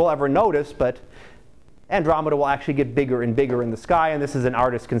nothing we'll ever notice, but Andromeda will actually get bigger and bigger in the sky, and this is an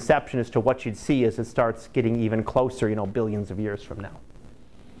artist's conception as to what you'd see as it starts getting even closer, billions of years from now.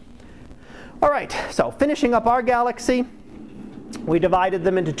 All right, so finishing up our galaxy, we divided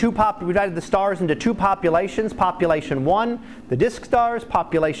the stars into two populations. Population 1, the disk stars.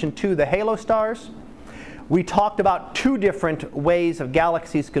 Population 2, the halo stars. We talked about two different ways of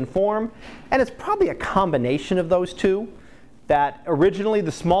galaxies can form, and it's probably a combination of those two. That originally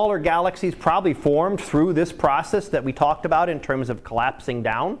the smaller galaxies probably formed through this process that we talked about in terms of collapsing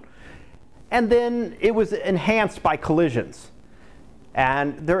down. And then it was enhanced by collisions.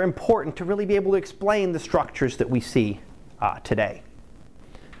 And they're important to really be able to explain the structures that we see today.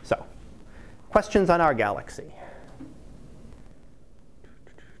 So, questions on our galaxy?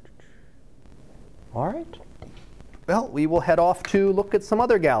 All right. Well, we will head off to look at some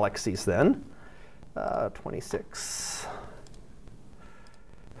other galaxies then. 26.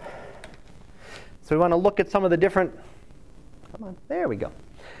 So we want to look at some of the different, there we go.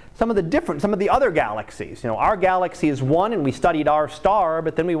 Some of the other galaxies. Our galaxy is one, and we studied our star,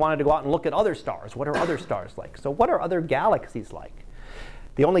 but then we wanted to go out and look at other stars. What are other stars like? So what are other galaxies like?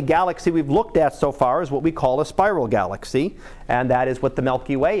 The only galaxy we've looked at so far is what we call a spiral galaxy, and that is what the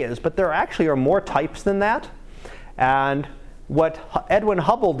Milky Way is. But there actually are more types than that. And what Edwin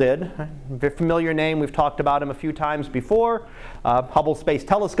Hubble did, a very familiar name, we've talked about him a few times before, Hubble Space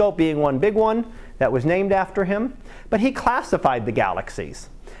Telescope being one big one that was named after him. But he classified the galaxies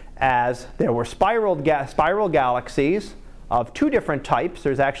as there were spiral galaxies of two different types.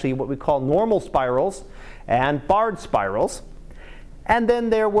 There's actually what we call normal spirals and barred spirals. And then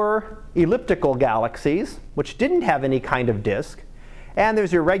there were elliptical galaxies, which didn't have any kind of disk. And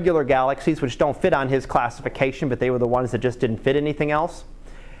there's irregular galaxies, which don't fit on his classification, but they were the ones that just didn't fit anything else.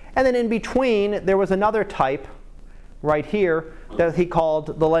 And then in between, there was another type right here that he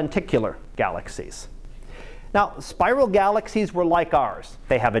called the lenticular galaxies. Now, spiral galaxies were like ours.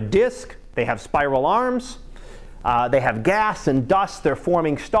 They have a disk, they have spiral arms, they have gas and dust, they're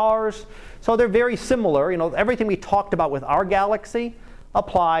forming stars. So they're very similar. You know, everything we talked about with our galaxy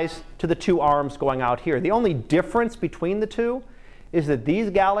applies to the two arms going out here. The only difference between the two is that these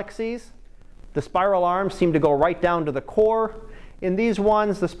galaxies, the spiral arms seem to go right down to the core. In these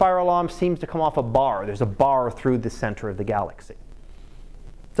ones, the spiral arm seems to come off a bar. There's a bar through the center of the galaxy.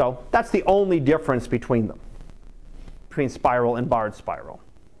 So that's the only difference between them, between spiral and barred spiral.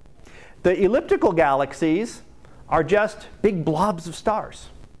 The elliptical galaxies are just big blobs of stars.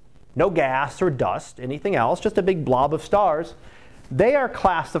 No gas or dust, anything else, just a big blob of stars. They are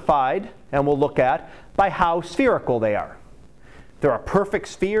classified, and we'll look at, by how spherical they are. If they're a perfect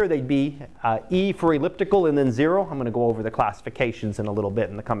sphere, they'd be E for elliptical and then 0. I'm going to go over the classifications in a little bit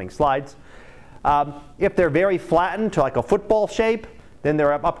in the coming slides. If they're very flattened to like a football shape, then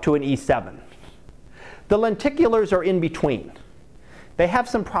they're up to an E7. The lenticulars are in between. They have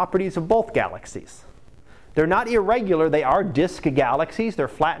some properties of both galaxies. They're not irregular. They are disk galaxies. They're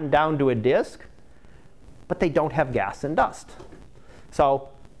flattened down to a disk, but they don't have gas and dust. So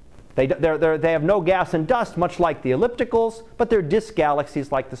they have no gas and dust, much like the ellipticals, but they're disk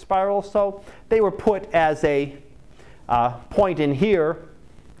galaxies like the spirals. So they were put as a point in here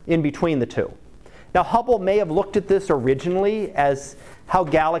in between the two. Now, Hubble may have looked at this originally as how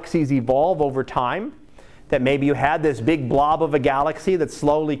galaxies evolve over time. That maybe you had this big blob of a galaxy that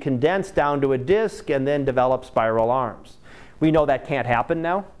slowly condensed down to a disk and then developed spiral arms. We know that can't happen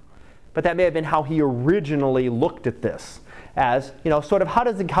now, but that may have been how he originally looked at this, as, you know, sort of how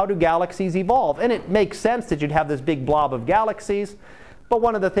do galaxies evolve? And it makes sense that you'd have this big blob of galaxies, but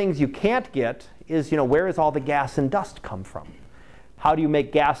one of the things you can't get is, you know, where does all the gas and dust come from? How do you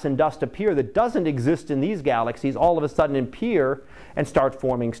make gas and dust appear that doesn't exist in these galaxies all of a sudden appear and start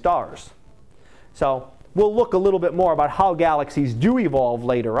forming stars? So we'll look a little bit more about how galaxies do evolve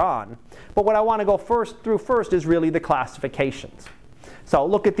later on. But what I want to go through first is really the classifications. So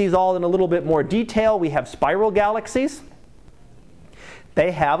look at these all in a little bit more detail. We have spiral galaxies.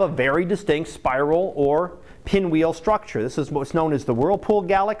 They have a very distinct spiral or pinwheel structure. This is what's known as the whirlpool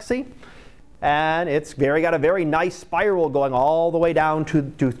galaxy. And it's got a very nice spiral going all the way down to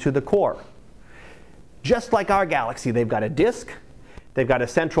the core. Just like our galaxy, they've got a disk, they've got a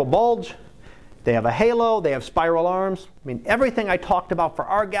central bulge, they have a halo, they have spiral arms. I mean, everything I talked about for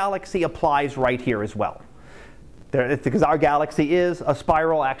our galaxy applies right here as well. It's because our galaxy is a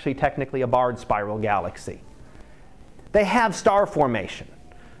spiral, actually technically a barred spiral galaxy. They have star formation.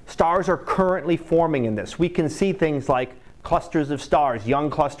 Stars are currently forming in this. We can see things like clusters of stars, young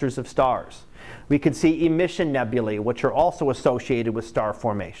clusters of stars. We can see emission nebulae, which are also associated with star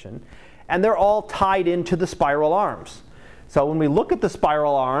formation. And they're all tied into the spiral arms. So when we look at the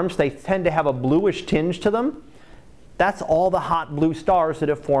spiral arms, they tend to have a bluish tinge to them. That's all the hot blue stars that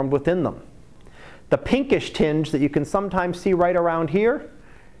have formed within them. The pinkish tinge that you can sometimes see right around here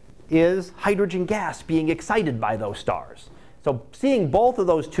is hydrogen gas being excited by those stars. So seeing both of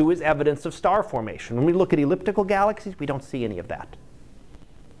those two is evidence of star formation. When we look at elliptical galaxies, we don't see any of that.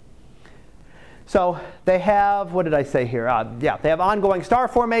 So they have, what did I say here? They have ongoing star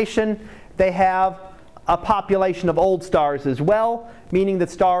formation. They have a population of old stars as well, meaning that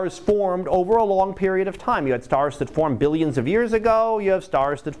stars formed over a long period of time. You had stars that formed billions of years ago. You have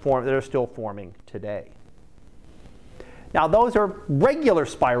stars that are still forming today. Now, those are regular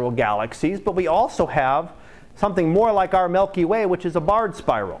spiral galaxies, but we also have something more like our Milky Way, which is a barred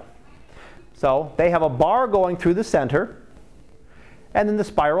spiral. So they have a bar going through the center, and then the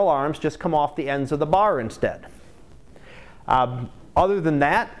spiral arms just come off the ends of the bar instead. Other than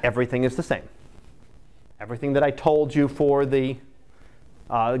that, everything is the same. Everything that I told you for the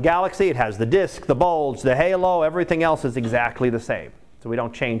galaxy, it has the disk, the bulge, the halo, everything else is exactly the same. So we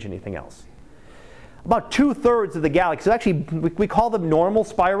don't change anything else. About 2/3 of the galaxies, actually we call them normal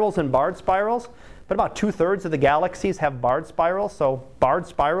spirals and barred spirals, but about 2/3 of the galaxies have barred spirals. So barred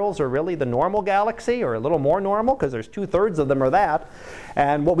spirals are really the normal galaxy, or a little more normal, because there's 2/3 of them are that.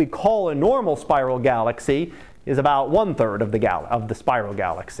 And what we call a normal spiral galaxy is about 1/3 of the spiral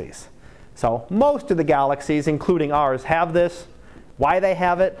galaxies. So most of the galaxies, including ours, have this. Why they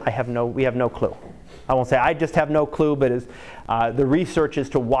have it, we have no clue. I won't say I just have no clue, but the research as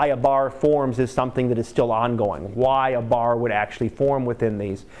to why a bar forms is something that is still ongoing. Why a bar would actually form within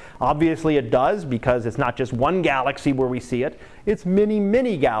these. Obviously it does, because it's not just one galaxy where we see it. It's many,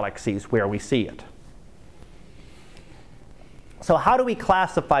 many galaxies where we see it. So how do we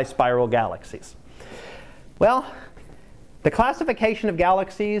classify spiral galaxies? Well, the classification of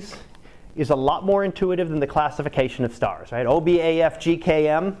galaxies is a lot more intuitive than the classification of stars, right? O, B, A, F, G, K,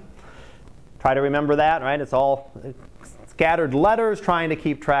 M. Try to remember that, right? It's all scattered letters trying to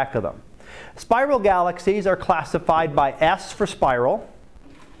keep track of them. Spiral galaxies are classified by S for spiral.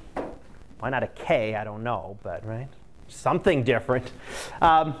 Why not a K? I don't know, but right? Something different.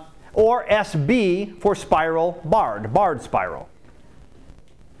 Or SB for spiral barred spiral.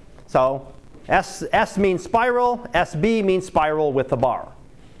 So S means spiral, SB means spiral with a bar.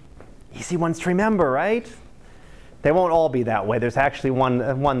 Easy ones to remember, right? They won't all be that way. There's actually one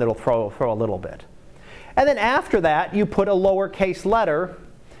that'll throw a little bit. And then after that, you put a lowercase letter,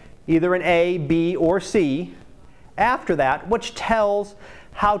 either an A, B, or C, after that, which tells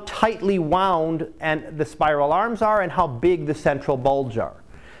how tightly wound and the spiral arms are and how big the central bulge are.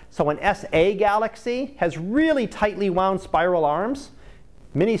 So an SA galaxy has really tightly wound spiral arms,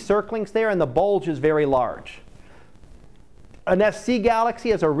 many circlings there, and the bulge is very large. An SC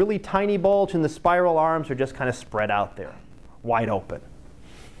galaxy has a really tiny bulge, and the spiral arms are just kind of spread out there, wide open.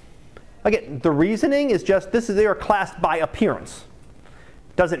 Again, the reasoning is just they are classed by appearance.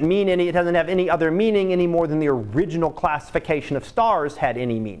 It doesn't have any other meaning any more than the original classification of stars had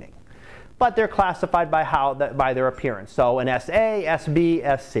any meaning. But they're classified by their appearance. So an SA,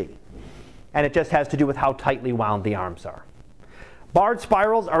 SB, SC. And it just has to do with how tightly wound the arms are. Barred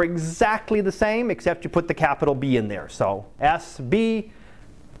spirals are exactly the same, except you put the capital B in there. So SB,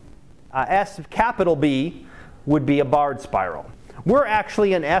 S capital B would be a barred spiral. We're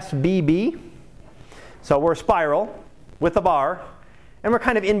actually an SBB. So we're a spiral with a bar, and we're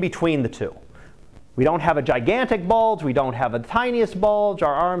kind of in between the two. We don't have a gigantic bulge. We don't have the tiniest bulge.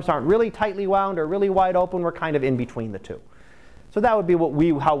 Our arms aren't really tightly wound or really wide open. We're kind of in between the two. So that would be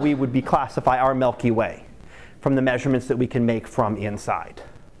how we would classify our Milky Way, from the measurements that we can make from inside.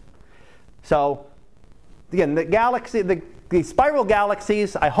 So again, the spiral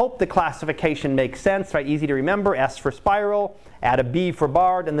galaxies, I hope the classification makes sense, right? Easy to remember, S for spiral, add a B for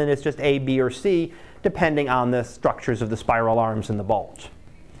barred, and then it's just A, B, or C, depending on the structures of the spiral arms and the bulge.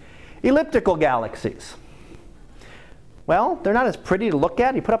 Elliptical galaxies. Well, they're not as pretty to look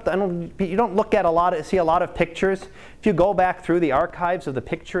at. You don't look at see a lot of pictures. If you go back through the archives of the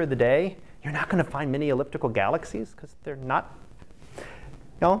picture of the day, you're not going to find many elliptical galaxies because they're not,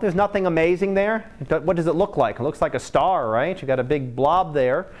 there's nothing amazing there. What does it look like? It looks like a star, right? You've got a big blob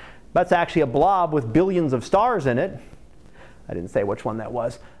there. That's actually a blob with billions of stars in it. I didn't say which one that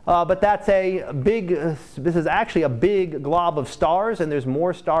was. But that's this is actually a big glob of stars, and there's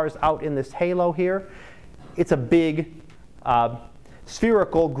more stars out in this halo here. It's a big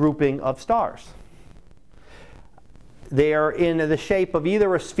spherical grouping of stars. They're in the shape of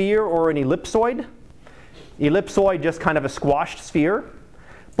either a sphere or an ellipsoid. Ellipsoid, just kind of a squashed sphere.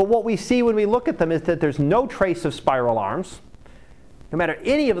 But what we see when we look at them is that there's no trace of spiral arms. No matter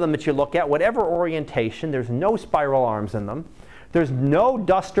any of them that you look at, whatever orientation, there's no spiral arms in them. There's no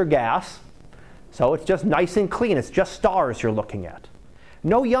dust or gas. So it's just nice and clean. It's just stars you're looking at.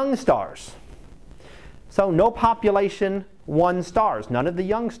 No young stars. So no population 1 stars, none of the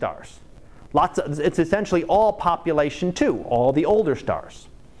young stars. It's essentially all population 2, all the older stars.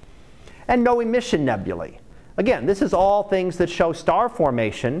 And no emission nebulae. Again, this is all things that show star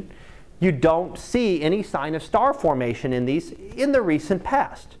formation. You don't see any sign of star formation in these in the recent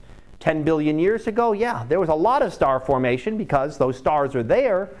past. 10 billion years ago, yeah, there was a lot of star formation because those stars are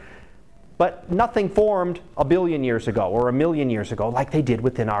there, but nothing formed a billion years ago or a million years ago like they did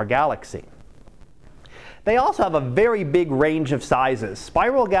within our galaxy. They also have a very big range of sizes.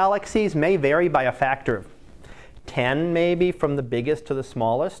 Spiral galaxies may vary by a factor of 10 maybe from the biggest to the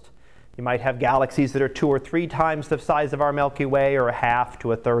smallest. You might have galaxies that are 2 or 3 times the size of our Milky Way, or a half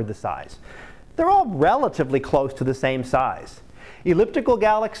to a third the size. They're all relatively close to the same size. Elliptical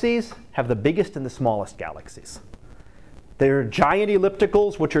galaxies have the biggest and the smallest galaxies. They're giant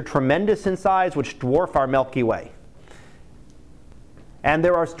ellipticals which are tremendous in size, which dwarf our Milky Way. And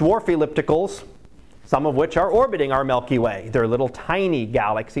there are dwarf ellipticals, some of which are orbiting our Milky Way. They're little tiny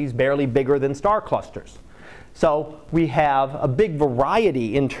galaxies, barely bigger than star clusters. So we have a big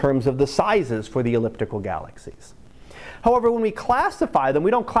variety in terms of the sizes for the elliptical galaxies. However, when we classify them,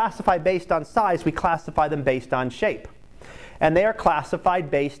 we don't classify based on size, we classify them based on shape. And they are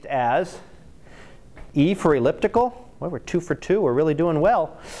classified based as E for elliptical. Well, we're 2 for 2, we're really doing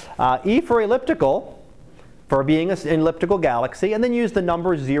well. E for elliptical for being an elliptical galaxy, and then use the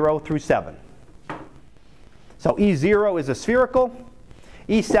numbers 0 through 7. So E0 is a spherical.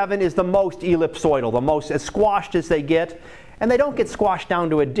 E7 is the most ellipsoidal, the most as squashed as they get. And they don't get squashed down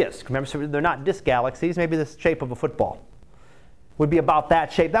to a disk. Remember, so they're not disk galaxies. Maybe the shape of a football would be about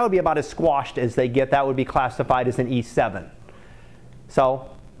that shape. That would be about as squashed as they get. That would be classified as an E7. So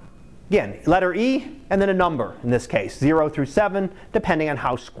again, letter E and then a number in this case, 0 through 7, depending on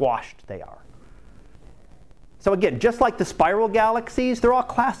how squashed they are. So again, just like the spiral galaxies, they're all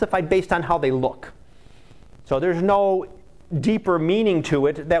classified based on how they look. So there's no deeper meaning to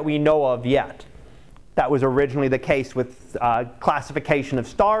it that we know of yet. That was originally the case with classification of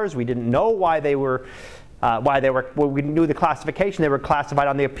stars. We didn't know why they were, well, we knew the classification. They were classified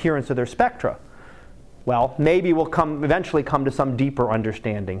on the appearance of their spectra. Well, maybe we'll eventually come to some deeper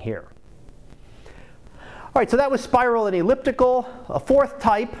understanding here. All right, so that was spiral and elliptical. A fourth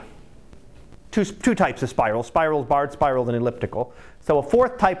type, two types of spiral, barred spiral, and elliptical. So a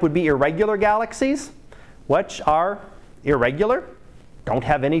fourth type would be irregular galaxies, which are irregular, don't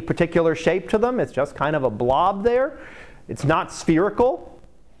have any particular shape to them. It's just kind of a blob there. It's not spherical.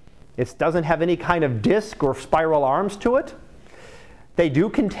 It doesn't have any kind of disk or spiral arms to it. They do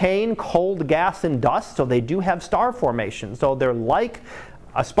contain cold gas and dust, so they do have star formation. So they're like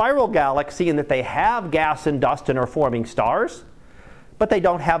a spiral galaxy in that they have gas and dust and are forming stars, but they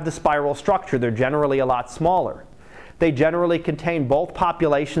don't have the spiral structure. They're generally a lot smaller. They generally contain both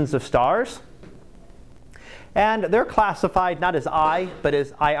populations of stars. And they're classified not as I, but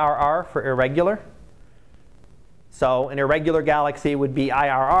as IRR for irregular. So an irregular galaxy would be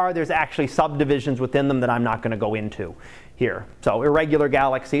IRR. There's actually subdivisions within them that I'm not going to go into here. So irregular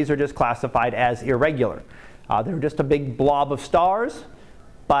galaxies are just classified as irregular. They're just a big blob of stars,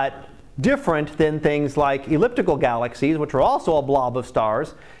 but different than things like elliptical galaxies, which are also a blob of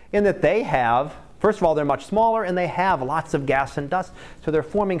stars, in that they have, first of all, they're much smaller, and they have lots of gas and dust. So they're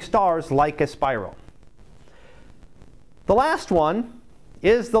forming stars like a spiral. The last one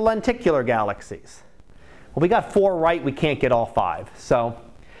is the lenticular galaxies. Well, we got 4 right. We can't get all 5. So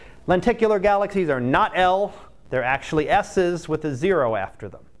lenticular galaxies are not L. They're actually S's with a 0 after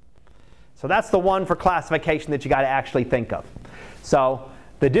them. So that's the one for classification that you got to actually think of. So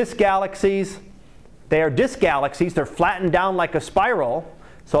the disk galaxies, they are disk galaxies. They're flattened down like a spiral.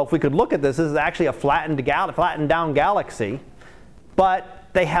 So if we could look at this, this is actually a flattened down galaxy. But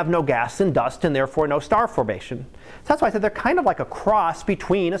they have no gas and dust and therefore no star formation. So that's why I said they're kind of like a cross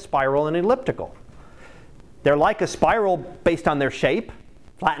between a spiral and an elliptical. They're like a spiral based on their shape,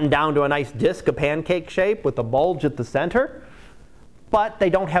 flattened down to a nice disk, a pancake shape with a bulge at the center. But they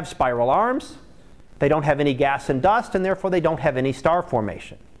don't have spiral arms. They don't have any gas and dust, and therefore they don't have any star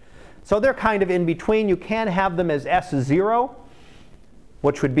formation. So they're kind of in between. You can have them as S0,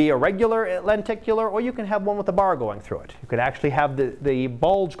 which would be a regular lenticular, or you can have one with a bar going through it. You could actually have the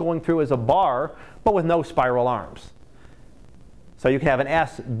bulge going through as a bar, but with no spiral arms. So you can have an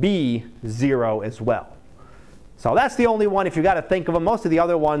SB0 as well. So that's the only one if you've got to think of them. Most of the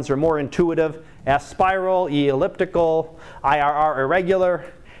other ones are more intuitive. S spiral, E elliptical, IRR irregular,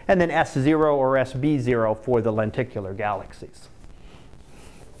 and then S0 or SB0 for the lenticular galaxies.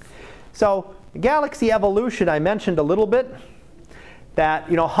 So galaxy evolution, I mentioned a little bit. That,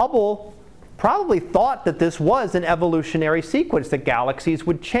 Hubble probably thought that this was an evolutionary sequence, that galaxies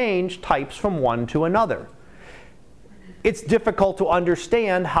would change types from one to another. It's difficult to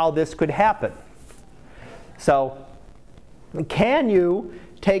understand how this could happen. So, can you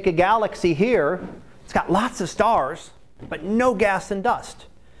take a galaxy here, it's got lots of stars, but no gas and dust.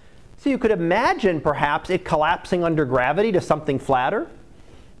 So you could imagine perhaps it collapsing under gravity to something flatter.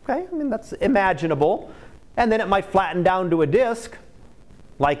 Okay, that's imaginable. And then it might flatten down to a disk,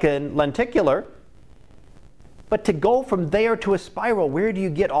 like a lenticular. But to go from there to a spiral, where do you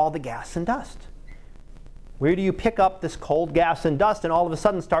get all the gas and dust? Where do you pick up this cold gas and dust and all of a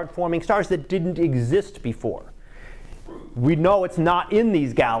sudden start forming stars that didn't exist before? We know it's not in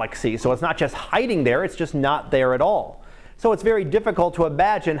these galaxies, so it's not just hiding there, it's just not there at all. So it's very difficult to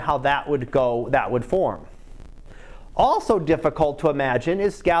imagine how that would form. Also difficult to imagine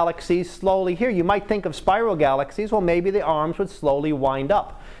is galaxies slowly here. You might think of spiral galaxies, well, maybe the arms would slowly wind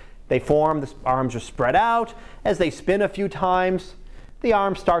up. They form, the arms are spread out. As they spin a few times, the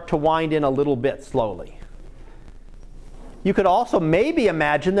arms start to wind in a little bit slowly. You could also maybe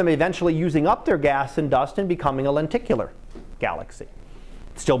imagine them eventually using up their gas and dust and becoming a lenticular galaxy.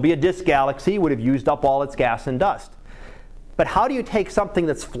 Still be a disk galaxy, would have used up all its gas and dust. But how do you take something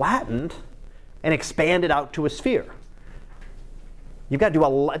that's flattened and expand it out to a sphere? You've got to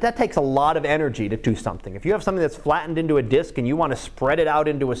do that takes a lot of energy to do something. If you have something that's flattened into a disk and you want to spread it out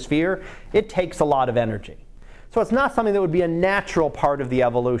into a sphere, it takes a lot of energy. So it's not something that would be a natural part of the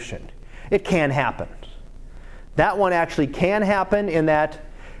evolution. It can happen. That one actually can happen in that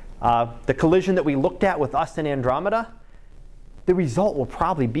the collision that we looked at with us and Andromeda, the result will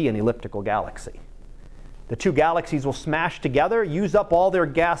probably be an elliptical galaxy. The two galaxies will smash together, use up all their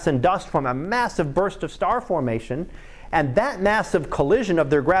gas and dust from a massive burst of star formation, and that massive collision of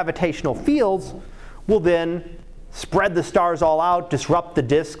their gravitational fields will then spread the stars all out, disrupt the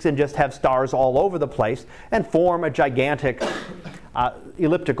disks, and just have stars all over the place and form a gigantic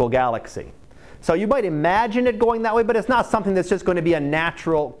elliptical galaxy. So you might imagine it going that way, but it's not something that's just going to be a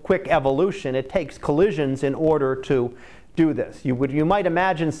natural, quick evolution. It takes collisions in order to do this. You might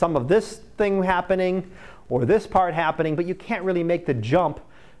imagine some of this thing happening or this part happening, but you can't really make the jump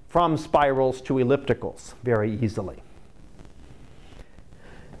from spirals to ellipticals very easily.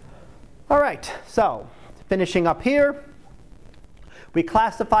 All right, so finishing up here, we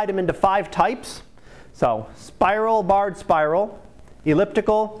classified them into 5 types. So spiral, barred spiral,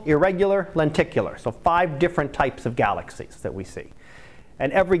 elliptical, irregular, lenticular. So 5 different types of galaxies that we see.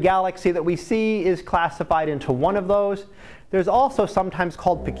 And every galaxy that we see is classified into one of those. There's also sometimes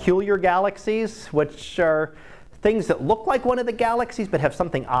called peculiar galaxies, which are things that look like one of the galaxies but have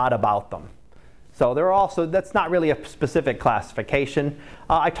something odd about them. So there are also, that's not really a specific classification.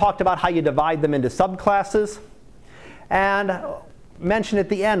 I talked about how you divide them into subclasses. And mentioned at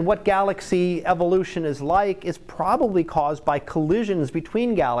the end what galaxy evolution is like is probably caused by collisions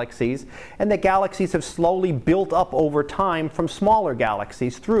between galaxies, and that galaxies have slowly built up over time from smaller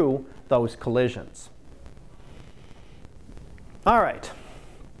galaxies through those collisions. All right.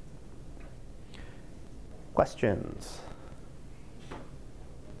 Questions?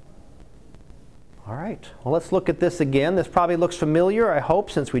 All right. Well, let's look at this again. This probably looks familiar, I hope,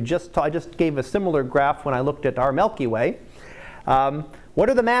 since I just gave a similar graph when I looked at our Milky Way. What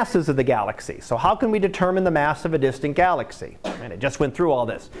are the masses of the galaxy? So how can we determine the mass of a distant galaxy? And it just went through all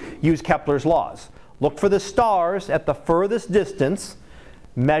this. Use Kepler's laws. Look for the stars at the furthest distance,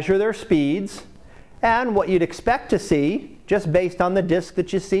 measure their speeds, and what you'd expect to see, just based on the disk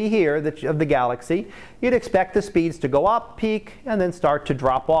that you see here of the galaxy, you'd expect the speeds to go up, peak, and then start to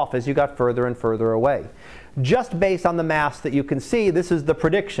drop off as you got further and further away. Just based on the mass that you can see, this is the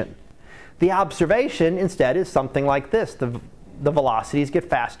prediction. The observation, instead, is something like this. The velocities get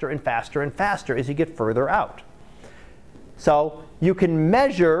faster and faster and faster as you get further out. So you can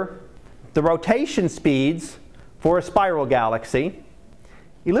measure the rotation speeds for a spiral galaxy.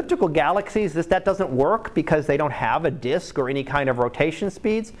 Elliptical galaxies, that doesn't work because they don't have a disk or any kind of rotation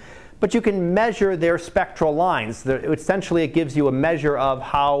speeds, but you can measure their spectral lines. Essentially, it gives you a measure of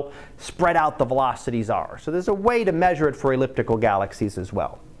how spread out the velocities are. So there's a way to measure it for elliptical galaxies as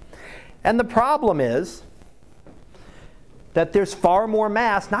well. And the problem is that there's far more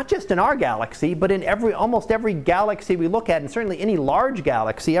mass, not just in our galaxy, but in almost every galaxy we look at, and certainly any large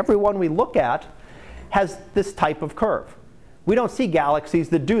galaxy, every one we look at has this type of curve. We don't see galaxies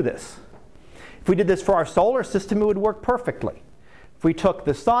that do this. If we did this for our solar system, it would work perfectly. If we took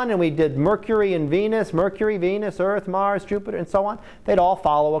the sun and we did Mercury, Venus, Earth, Mars, Jupiter, and so on, they'd all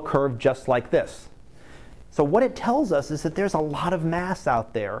follow a curve just like this. So what it tells us is that there's a lot of mass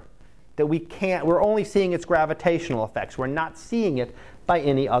out there that we're only seeing its gravitational effects. We're not seeing it by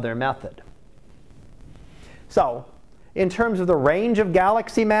any other method. So, in terms of the range of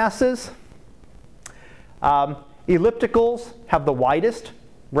galaxy masses, ellipticals have the widest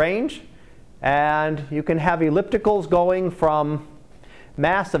range, and you can have ellipticals going from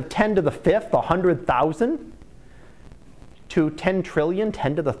mass of 10 to the 5th, 100,000, to 10 trillion,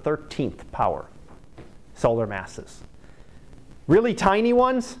 10 to the 13th power solar masses. Really tiny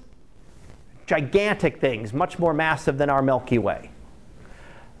ones, gigantic things, much more massive than our Milky Way.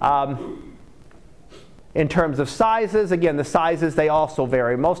 In terms of sizes, again, the sizes, they also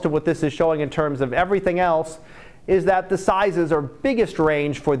vary. Most of what this is showing in terms of everything else is that the sizes are biggest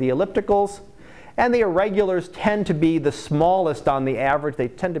range for the ellipticals, and the irregulars tend to be the smallest on the average. They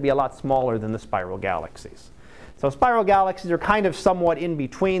tend to be a lot smaller than the spiral galaxies. So spiral galaxies are kind of somewhat in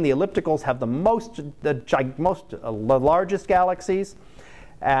between. The ellipticals have the largest galaxies,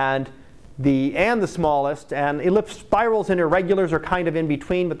 and the smallest, and spirals and irregulars are kind of in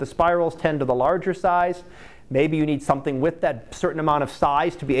between, but the spirals tend to the larger size. Maybe you need something with that certain amount of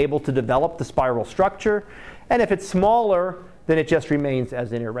size to be able to develop the spiral structure. And if it's smaller, then it just remains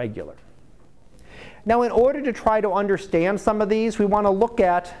as an irregular. Now, in order to try to understand some of these, we want to look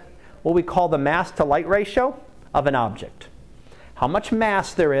at what we call the mass to light ratio of an object. How much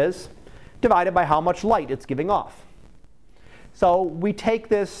mass there is divided by how much light it's giving off. So we take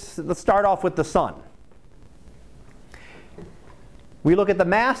this, let's start off with the sun. We look at the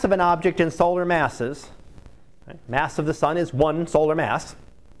mass of an object in solar masses, Right? Mass of the sun is 1 solar mass.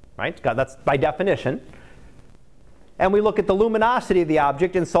 Right? That's by definition. And we look at the luminosity of the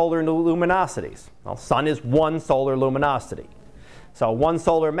object in solar luminosities. Well, sun is 1 solar luminosity. So 1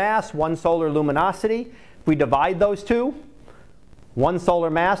 solar mass, 1 solar luminosity. If we divide those two, 1 solar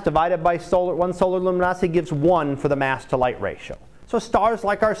mass divided by 1 solar luminosity gives 1 for the mass to light ratio. So stars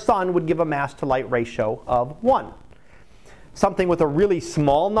like our sun would give a mass to light ratio of 1. Something with a really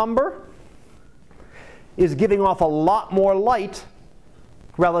small number is giving off a lot more light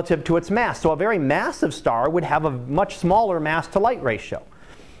relative to its mass. So a very massive star would have a much smaller mass to light ratio.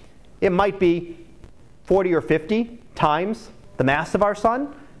 It might be 40 or 50 times the mass of our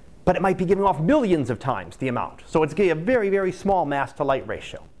sun, but it might be giving off millions of times the amount. So it's a very, very small mass to light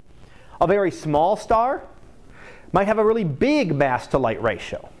ratio. A very small star might have a really big mass to light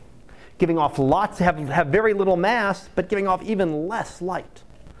ratio, giving off lots, have very little mass, but giving off even less light.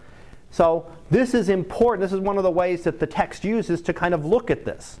 So this is important. This is one of the ways that the text uses to kind of look at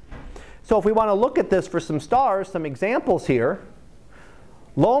this. So if we want to look at this for some stars, some examples here,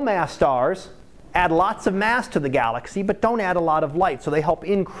 low mass stars add lots of mass to the galaxy, but don't add a lot of light. So they help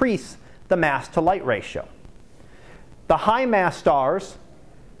increase the mass to light ratio. The high mass stars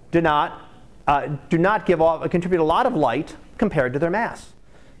do not contribute a lot of light compared to their mass.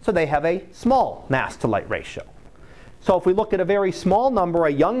 So they have a small mass to light ratio. So if we look at a very small number,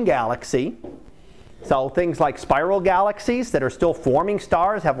 a young galaxy, so things like spiral galaxies that are still forming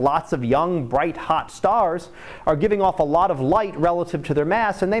stars, have lots of young, bright, hot stars, are giving off a lot of light relative to their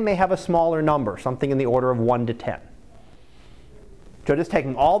mass, and they may have a smaller number, something in the order of 1 to 10. So just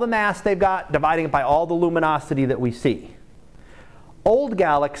taking all the mass they've got, dividing it by all the luminosity that we see. Old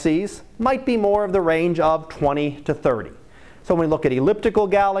galaxies might be more of the range of 20 to 30. So when we look at elliptical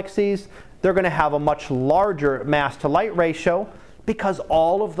galaxies, they're going to have a much larger mass to light ratio because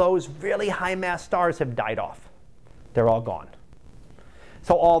all of those really high mass stars have died off. They're all gone.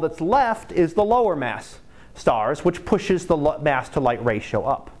 So all that's left is the lower mass stars, which pushes the mass to light ratio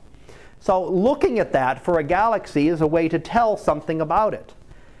up. So looking at that for a galaxy is a way to tell something about it.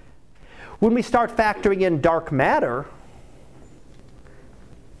 When we start factoring in dark matter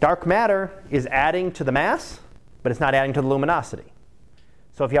is adding to the mass, but it's not adding to the luminosity.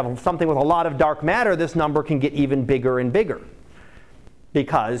 So if you have something with a lot of dark matter, this number can get even bigger and bigger.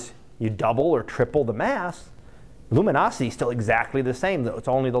 Because you double or triple the mass, luminosity is still exactly the same, though it's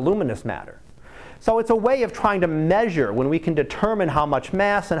only the luminous matter. So it's a way of trying to measure when we can determine how much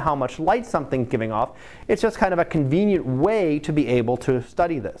mass and how much light something's giving off. It's just kind of a convenient way to be able to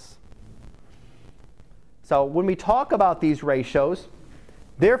study this. So when we talk about these ratios,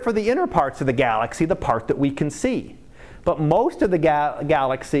 they're for the inner parts of the galaxy, the part that we can see. But most of the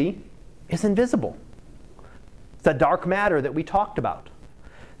galaxy is invisible. It's the dark matter that we talked about.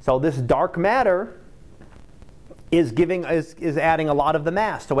 So this dark matter is adding a lot of the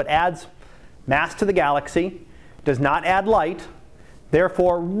mass. So it adds mass to the galaxy, does not add light,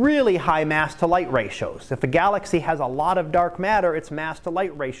 therefore really high mass to light ratios. If a galaxy has a lot of dark matter, its mass to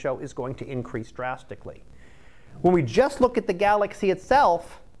light ratio is going to increase drastically. When we just look at the galaxy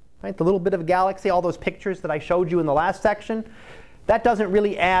itself, right, the little bit of galaxy, all those pictures that I showed you in the last section, that doesn't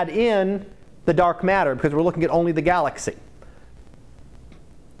really add in the dark matter because we're looking at only the galaxy.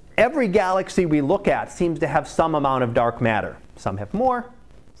 Every galaxy we look at seems to have some amount of dark matter. Some have more,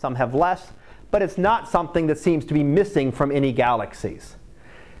 some have less, but it's not something that seems to be missing from any galaxies.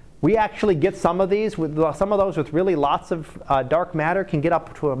 We actually get some of those with really lots of dark matter can get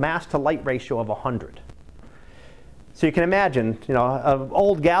up to a mass to light ratio of 100. So you can imagine, an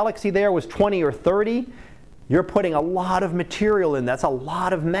old galaxy there was 20 or 30. You're putting a lot of material in. That's a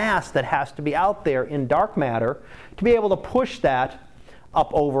lot of mass that has to be out there in dark matter to be able to push that up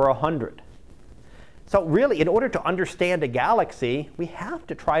over 100. So really, in order to understand a galaxy, we have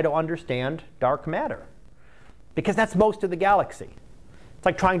to try to understand dark matter, because that's most of the galaxy. It's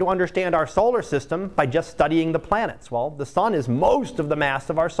like trying to understand our solar system by just studying the planets. Well, the sun is most of the mass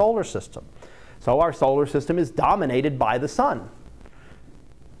of our solar system. So our solar system is dominated by the sun.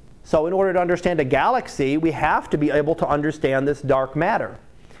 So in order to understand a galaxy, we have to be able to understand this dark matter.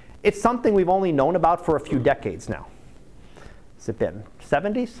 It's something we've only known about for a few decades now. Has it been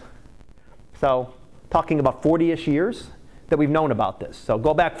 70s? So talking about 40-ish years that we've known about this. So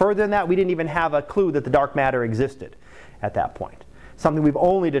go back further than that, we didn't even have a clue that the dark matter existed at that point. Something we've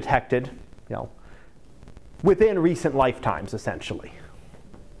only detected, within recent lifetimes, essentially.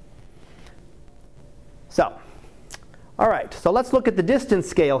 So, all right, so let's look at the distance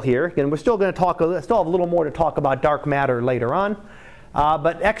scale here. Again, we're still going to still have a little more to talk about dark matter later on,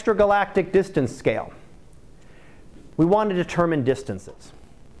 but extragalactic distance scale. We want to determine distances.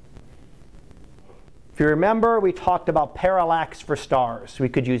 If you remember, we talked about parallax for stars. We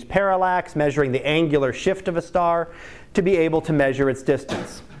could use parallax, measuring the angular shift of a star, to be able to measure its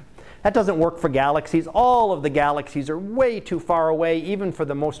distance. That doesn't work for galaxies. All of the galaxies are way too far away, even for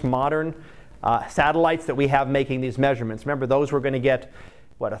the most modern satellites that we have making these measurements. Remember, those we're going to get,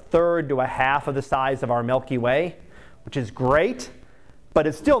 what, a third to a half of the size of our Milky Way, which is great, but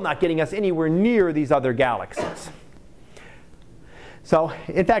it's still not getting us anywhere near these other galaxies. So,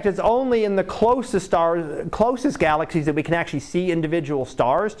 in fact, it's only in the closest galaxies that we can actually see individual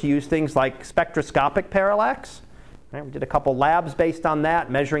stars to use things like spectroscopic parallax. Right? We did a couple labs based on that,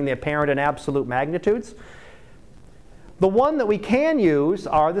 measuring the apparent and absolute magnitudes. The one that we can use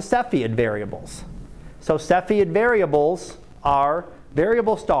are the Cepheid variables. So Cepheid variables are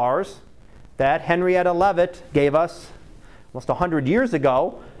variable stars that Henrietta Leavitt gave us almost 100 years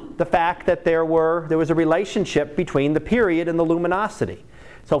ago, the fact that there was a relationship between the period and the luminosity.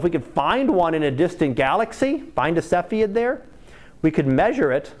 So if we could find one in a distant galaxy, find a Cepheid there, we could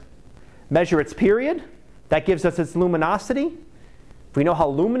measure its period. That gives us its luminosity. If we know how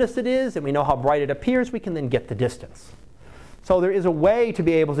luminous it is and we know how bright it appears, we can then get the distance. So there is a way to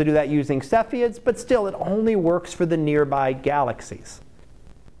be able to do that using Cepheids, but still it only works for the nearby galaxies.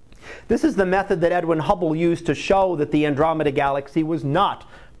 This is the method that Edwin Hubble used to show that the Andromeda Galaxy was not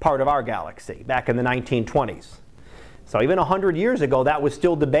part of our galaxy back in the 1920s. So even 100 years ago, that was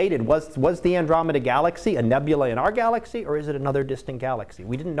still debated. Was the Andromeda Galaxy a nebula in our galaxy, or is it another distant galaxy?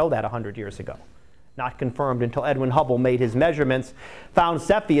 We didn't know that 100 years ago. Not confirmed until Edwin Hubble made his measurements, found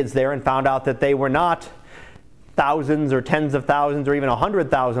Cepheids there, and found out that they were not thousands or tens of thousands or even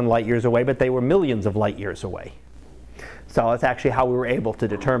 100,000 light years away, but they were millions of light years away. So that's actually how we were able to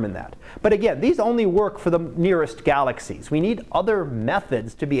determine that. But again, these only work for the nearest galaxies. We need other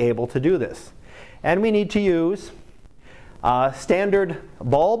methods to be able to do this. And we need to use standard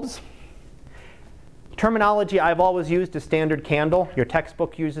bulbs. Terminology I've always used is standard candle. Your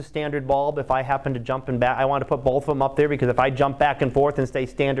textbook uses standard bulb. If I happen to jump and back, I want to put both of them up there because if I jump back and forth and say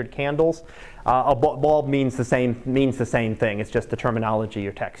standard candles, a bulb means the same thing. It's just the terminology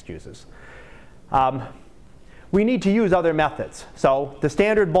your text uses. We need to use other methods. So the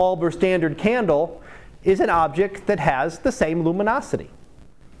standard bulb or standard candle is an object that has the same luminosity.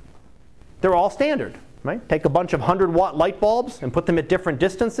 They're all standard, right? Take a bunch of 100-watt light bulbs and put them at different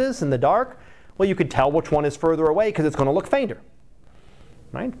distances in the dark. Well, you could tell which one is further away because it's going to look fainter.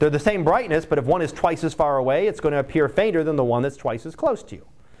 Right? They're the same brightness, but if one is twice as far away, it's going to appear fainter than the one that's twice as close to you.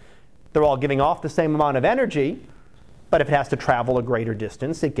 They're all giving off the same amount of energy, but if it has to travel a greater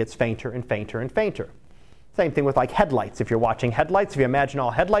distance, it gets fainter and fainter and fainter. Same thing with like headlights. If you're watching headlights, if you imagine all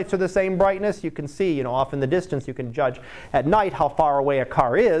headlights are the same brightness, you can see, off in the distance, you can judge at night how far away a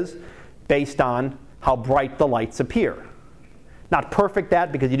car is based on how bright the lights appear. Not perfect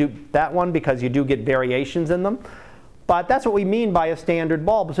because you do get variations in them, but that's what we mean by a standard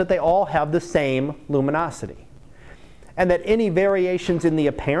bulb, is that they all have the same luminosity. And that any variations in the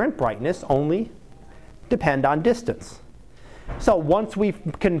apparent brightness only depend on distance. So once we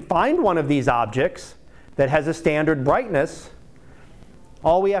can find one of these objects that has a standard brightness,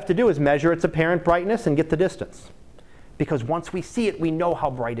 all we have to do is measure its apparent brightness and get the distance. Because once we see it, we know how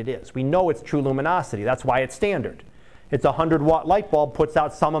bright it is. We know its true luminosity. That's why it's standard. It's a 100-watt light bulb puts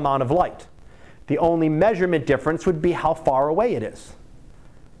out some amount of light. The only measurement difference would be how far away it is.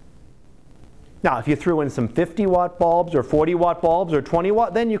 Now, if you threw in some 50-watt bulbs or 40-watt bulbs or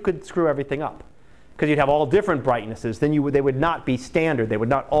 20-watt, then you could screw everything up. Because you'd have all different brightnesses. Then they would not be standard. They would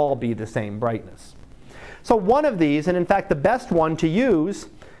not all be the same brightness. So one of these, and in fact the best one to use,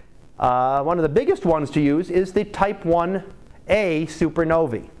 one of the biggest ones to use, is the type 1a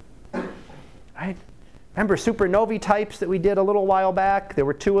supernovae. Right? Remember supernovae types that we did a little while back? There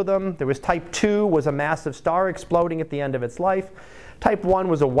were two of them. There was type 2, was a massive star exploding at the end of its life. Type 1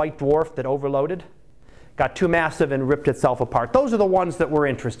 was a white dwarf that overloaded, got too massive and ripped itself apart. Those are the ones that we're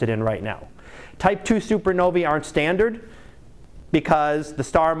interested in right now. Type 2 supernovae aren't standard because the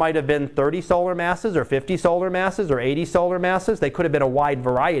star might have been 30 solar masses or 50 solar masses or 80 solar masses. They could have been a wide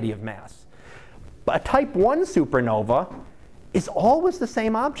variety of mass. But a type 1 supernova is always the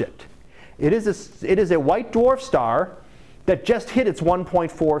same object. It is a white dwarf star that just hit its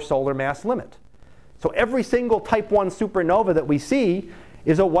 1.4 solar mass limit. So every single type 1 supernova that we see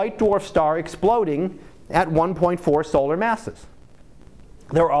is a white dwarf star exploding at 1.4 solar masses.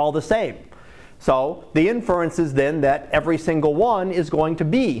 They're all the same. So the inference is then that every single one is going to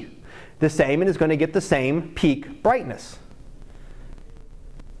be the same and is going to get the same peak brightness.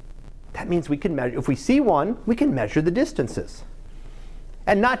 That means we can measure, if we see one, we can measure the distances.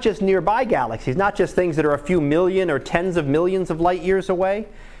 And not just nearby galaxies, not just things that are a few million or tens of millions of light years away.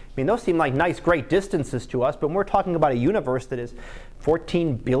 mean, those seem like nice, great distances to us, but when we're talking about a universe that is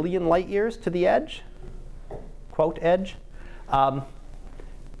 14 billion light years to the edge, quote, edge,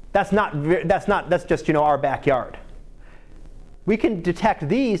 that's just, our backyard. We can detect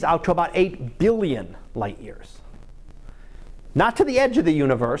these out to about 8 billion light years. Not to the edge of the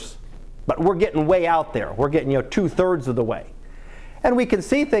universe, but we're getting way out there. We're getting 2/3 of the way. And we can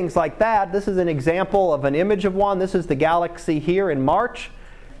see things like that. This is an example of an image of one. This is the galaxy here in March.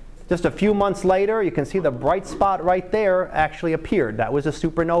 Just a few months later, you can see the bright spot right there actually appeared. That was a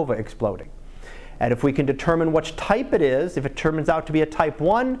supernova exploding. And if we can determine which type it is, if it turns out to be a type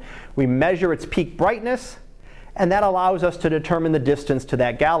 1, we measure its peak brightness, and that allows us to determine the distance to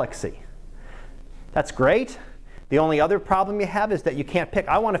that galaxy. That's great. The only other problem you have is that you can't pick,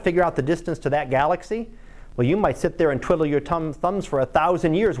 I want to figure out the distance to that galaxy. Well, you might sit there and twiddle your thumbs for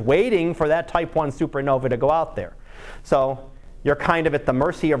 1,000 years waiting for that type 1 supernova to go out there. So you're kind of at the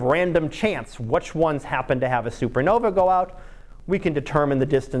mercy of random chance. Which ones happen to have a supernova go out? We can determine the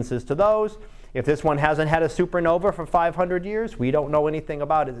distances to those. If this one hasn't had a supernova for 500 years, we don't know anything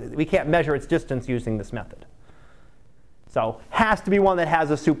about it. We can't measure its distance using this method. So has to be one that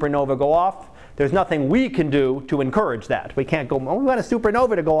has a supernova go off. There's nothing we can do to encourage that. We can't go, we want a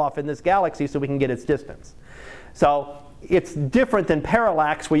supernova to go off in this galaxy so we can get its distance. So it's different than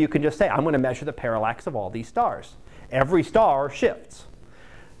parallax, where you can just say, I'm going to measure the parallax of all these stars. Every star shifts.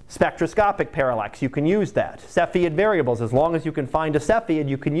 Spectroscopic parallax, you can use that. Cepheid variables, as long as you can find a Cepheid,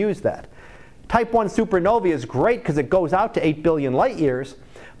 you can use that. Type 1 supernovae is great because it goes out to 8 billion light years,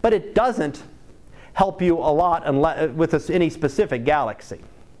 but it doesn't help you a lot with any specific galaxy.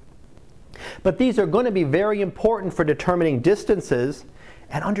 But these are going to be very important for determining distances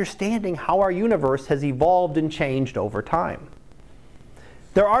and understanding how our universe has evolved and changed over time.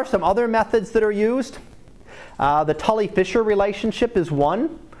 There are some other methods that are used. The Tully-Fisher relationship is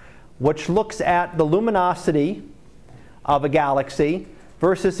one, which looks at the luminosity of a galaxy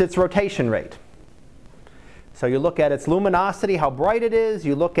versus its rotation rate. So you look at its luminosity, how bright it is,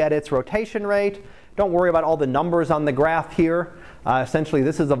 you look at its rotation rate. Don't worry about all the numbers on the graph here. Essentially,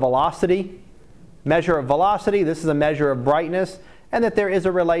 this is a velocity, measure of velocity, this is a measure of brightness, and that there is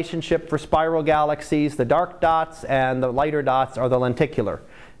a relationship for spiral galaxies. The dark dots and the lighter dots are the lenticular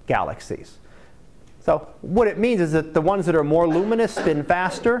galaxies. So what it means is that the ones that are more luminous spin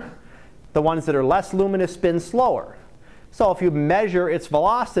faster, the ones that are less luminous spin slower. So if you measure its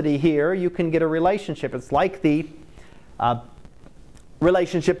velocity here, you can get a relationship. It's like the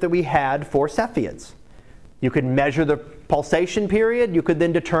relationship that we had for Cepheids. You could measure the pulsation period, you could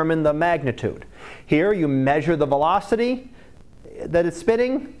then determine the magnitude. Here you measure the velocity that it's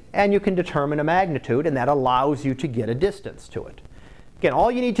spinning, and you can determine a magnitude, and that allows you to get a distance to it. Again, all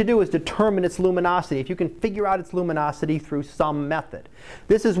you need to do is determine its luminosity, if you can figure out its luminosity through some method.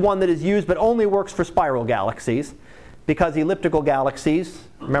 This is one that is used but only works for spiral galaxies, because elliptical galaxies,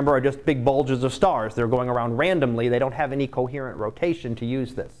 remember, are just big bulges of stars. They're going around randomly. They don't have any coherent rotation to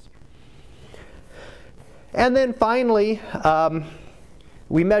use this. And then finally,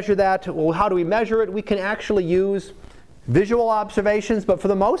 we measure that. Well, how do we measure it? We can actually use visual observations, but for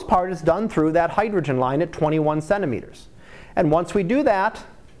the most part, it's done through that hydrogen line at 21 centimeters. And once we do that,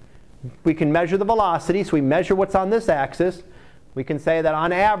 we can measure the velocity. So we measure what's on this axis. We can say that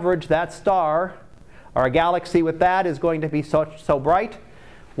on average, that star, or a galaxy with that, is going to be so bright.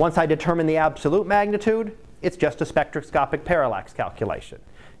 Once I determine the absolute magnitude, it's just a spectroscopic parallax calculation.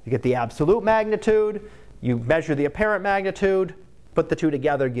 You get the absolute magnitude, you measure the apparent magnitude, put the two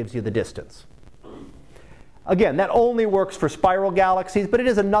together, gives you the distance. Again, that only works for spiral galaxies, but it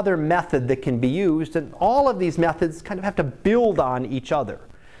is another method that can be used, and all of these methods kind of have to build on each other.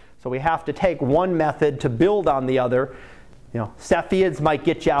 So we have to take one method to build on the other. Cepheids might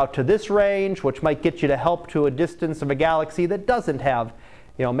get you out to this range, which might get you to help to a distance of a galaxy that doesn't have,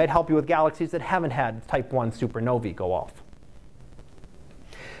 might help you with galaxies that haven't had type 1 supernovae go off.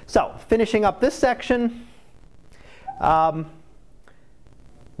 So, finishing up this section,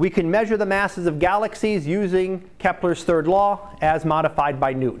 we can measure the masses of galaxies using Kepler's third law as modified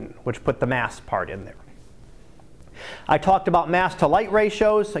by Newton, which put the mass part in there. I talked about mass to light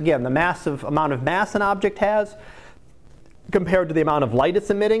ratios. Again, the amount of mass an object has compared to the amount of light it's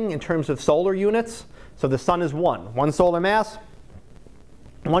emitting in terms of solar units. So the sun is 1 solar mass,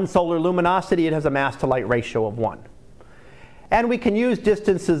 1 solar luminosity. It has a mass to light ratio of 1. And we can use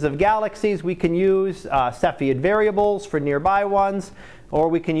distances of galaxies. We can use Cepheid variables for nearby ones, or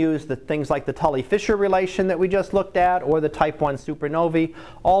we can use the things like the Tully-Fisher relation that we just looked at, or the type 1 supernovae,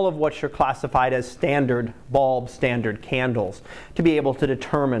 all of which are classified as standard bulbs, standard candles, to be able to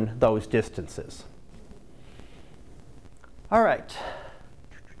determine those distances. All right.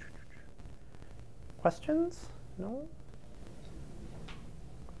 Questions? No?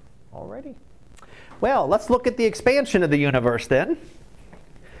 Alrighty. Well, let's look at the expansion of the universe then.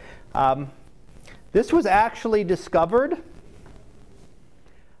 This was actually discovered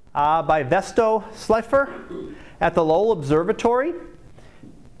by Vesto Slipher at the Lowell Observatory.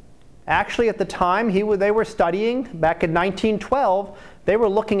 Actually, at the time they were studying, back in 1912, they were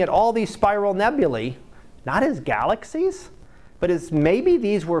looking at all these spiral nebulae, not as galaxies, but as maybe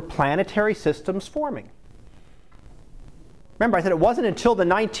these were planetary systems forming. Remember, I said it wasn't until the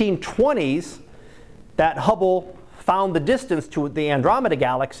 1920s that Hubble found the distance to the Andromeda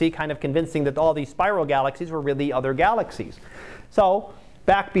galaxy, kind of convincing that all these spiral galaxies were really other galaxies. So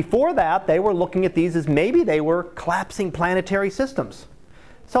back before that, they were looking at these as maybe they were collapsing planetary systems.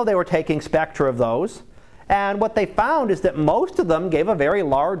 So they were taking spectra of those. And what they found is that most of them gave a very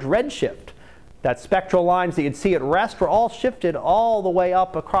large redshift. That spectral lines that you'd see at rest were all shifted all the way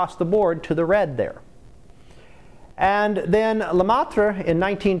up across the board to the red there. And then Lemaitre in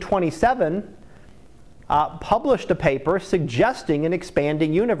 1927 published a paper suggesting an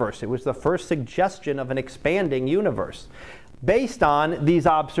expanding universe. It was the first suggestion of an expanding universe based on these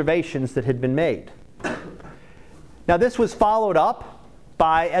observations that had been made. Now this was followed up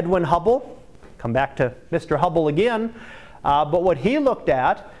by Edwin Hubble. Come back to Mr. Hubble again. But what he looked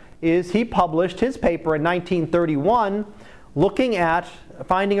at is he published his paper in 1931 looking at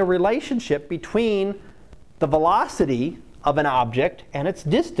finding a relationship between the velocity of an object and its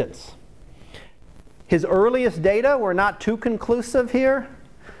distance. His earliest data were not too conclusive here.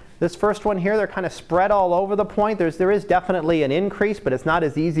 This first one here, they're kind of spread all over the point. There is definitely an increase, but it's not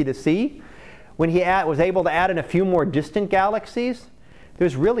as easy to see. When he was able to add in a few more distant galaxies,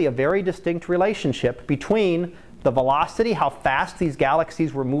 there's really a very distinct relationship between the velocity, how fast these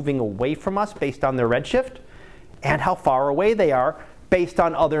galaxies were moving away from us based on their redshift, and how far away they are based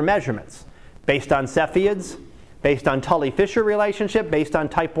on other measurements, based on Cepheids, based on Tully-Fisher relationship, based on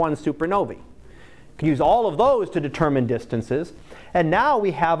type 1 supernovae. You can use all of those to determine distances. And now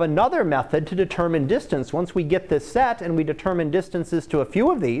we have another method to determine distance. Once we get this set and we determine distances to a few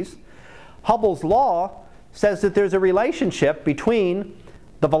of these, Hubble's law says that there's a relationship between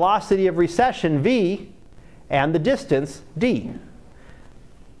the velocity of recession, v, and the distance, d.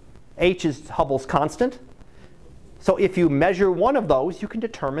 H is Hubble's constant. So if you measure one of those, you can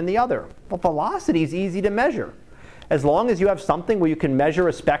determine the other. Well, velocity is easy to measure. As long as you have something where you can measure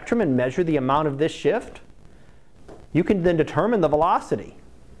a spectrum and measure the amount of this shift, you can then determine the velocity.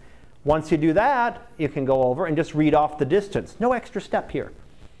 Once you do that, you can go over and just read off the distance. No extra step here.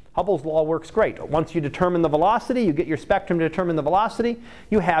 Hubble's law works great. Once you determine the velocity, you get your spectrum to determine the velocity,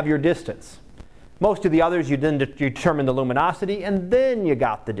 you have your distance. Most of the others, you determine the luminosity, and then you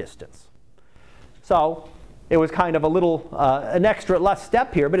got the distance. So it was kind of a little, an extra less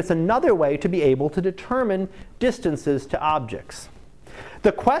step here, but it's another way to be able to determine distances to objects.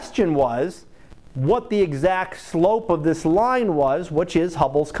 The question was what the exact slope of this line was, which is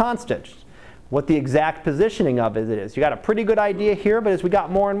Hubble's constant. What the exact positioning of it is. You got a pretty good idea here, but as we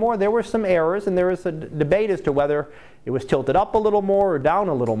got more and more, there were some errors, and there was a debate as to whether it was tilted up a little more or down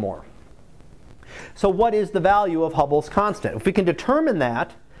a little more. So what is the value of Hubble's constant? If we can determine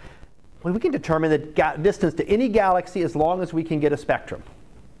that, well, we can determine the distance to any galaxy as long as we can get a spectrum.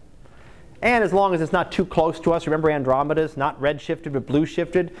 And as long as it's not too close to us. Remember, Andromeda is not red-shifted but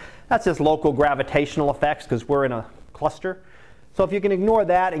blue-shifted. That's just local gravitational effects because we're in a cluster. So if you can ignore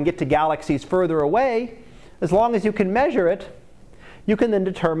that and get to galaxies further away, as long as you can measure it, you can then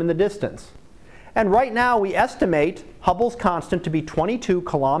determine the distance. And right now we estimate Hubble's constant to be 22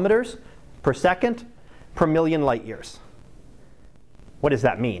 kilometers per second per million light years. What does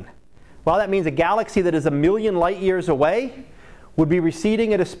that mean? Well, that means a galaxy that is 1 million light years away would be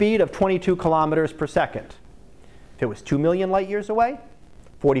receding at a speed of 22 kilometers per second. If it was 2 million light years away,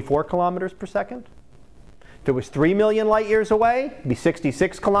 44 kilometers per second. If it was 3 million light years away, it'd be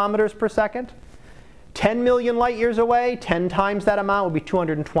 66 kilometers per second. 10 million light years away, 10 times that amount would be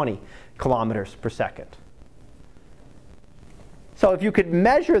 220 kilometers per second. So if you could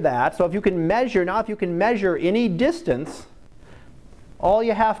measure that, if you can measure any distance, all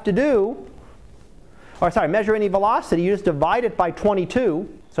you have to do, measure any velocity, you just divide it by 22.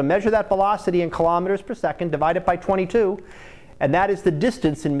 So measure that velocity in kilometers per second, divide it by 22, and that is the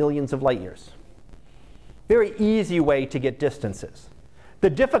distance in millions of light years. Very easy way to get distances. The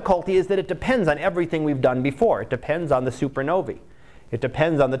difficulty is that it depends on everything we've done before. It depends on the supernovae. It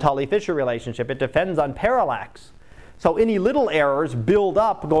depends on the Tully-Fisher relationship. It depends on parallax. So any little errors build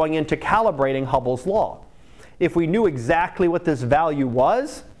up going into calibrating Hubble's law. If we knew exactly what this value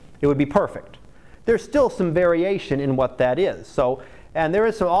was, it would be perfect. There's still some variation in what that is. So And there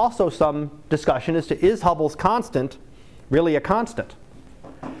is also some discussion as to, is Hubble's constant really a constant?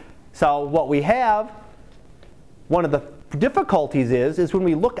 So what we have, one of the difficulties is when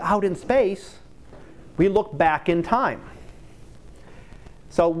we look out in space, we look back in time.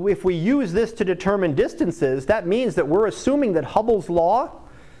 So if we use this to determine distances, that means that we're assuming that Hubble's law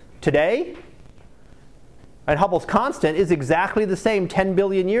today and Hubble's constant is exactly the same 10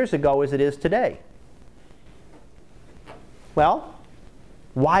 billion years ago as it is today. Well,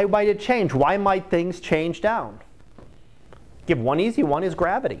 why might it change? Why might things change down? Give one easy one is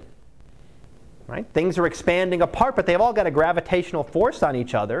gravity. Right? Things are expanding apart, but they've all got a gravitational force on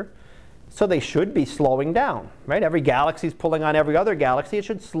each other, so they should be slowing down. Right? Every galaxy is pulling on every other galaxy. It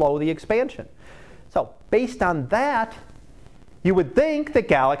should slow the expansion. So based on that, you would think that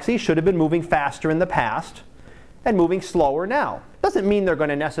galaxies should have been moving faster in the past and moving slower now. Doesn't mean they're going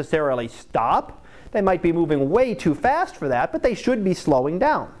to necessarily stop. They might be moving way too fast for that, but they should be slowing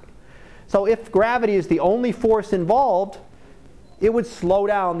down. So if gravity is the only force involved, it would slow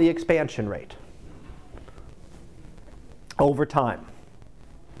down the expansion rate over time.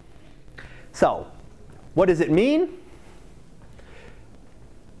 So, what does it mean?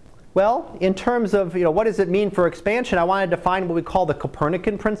 Well, in terms of what does it mean for expansion, I wanted to define what we call the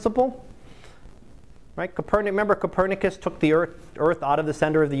Copernican principle. Right? Remember Copernicus took the Earth out of the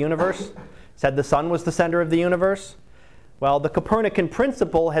center of the universe, said the sun was the center of the universe. Well, the Copernican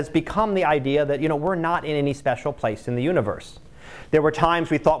principle has become the idea that we're not in any special place in the universe. There were times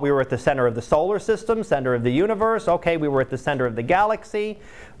we thought we were at the center of the solar system, center of the universe. Okay, we were at the center of the galaxy.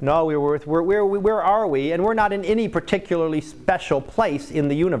 No, where are we? And we're not in any particularly special place in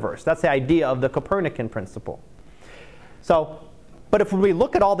the universe. That's the idea of the Copernican principle. So, but if we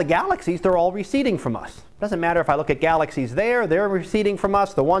look at all the galaxies, they're all receding from us. It doesn't matter if I look at galaxies there, they're receding from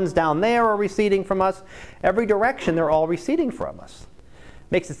us. The ones down there are receding from us. Every direction, they're all receding from us.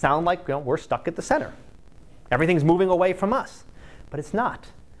 Makes it sound like we're stuck at the center. Everything's moving away from us. But it's not.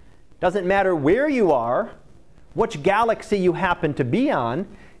 Doesn't matter where you are, which galaxy you happen to be on,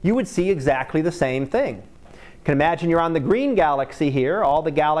 you would see exactly the same thing. You can imagine you're on the green galaxy here. All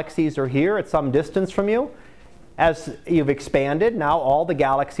the galaxies are here at some distance from you. As you've expanded, now all the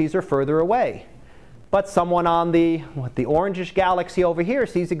galaxies are further away. But someone on the orangish galaxy over here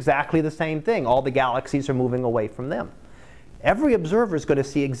sees exactly the same thing. All the galaxies are moving away from them. Every observer is going to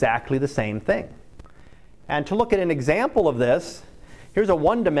see exactly the same thing. And to look at an example of this, here's a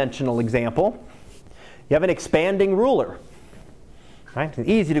one-dimensional example. You have an expanding ruler. Right? It's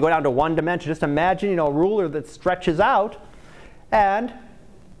easy to go down to one dimension. Just imagine a ruler that stretches out, and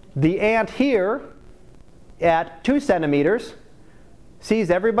the ant here at 2 centimeters sees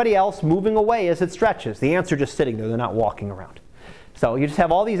everybody else moving away as it stretches. The ants are just sitting there. They're not walking around. So you just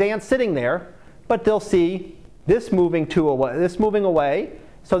have all these ants sitting there, but they'll see this moving away.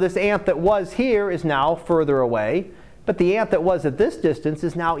 So this ant that was here is now further away. But the ant that was at this distance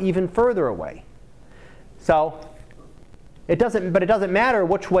is now even further away. So it doesn't matter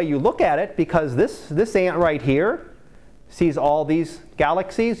which way you look at it, because this ant right here sees all these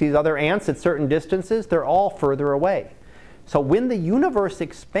galaxies, these other ants at certain distances, they're all further away. So when the universe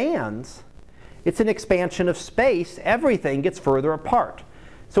expands, it's an expansion of space. Everything gets further apart.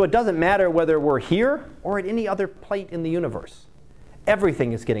 So it doesn't matter whether we're here or at any other plate in the universe.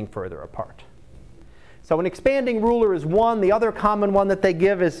 Everything is getting further apart. So an expanding ruler is one. The other common one that they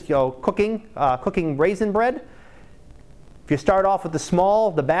give is cooking raisin bread. If you start off with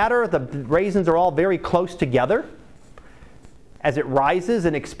the batter, the raisins are all very close together. As it rises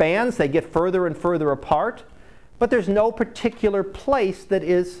and expands, they get further and further apart. But there's no particular place that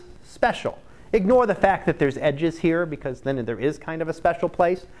is special. Ignore the fact that there's edges here, because then there is kind of a special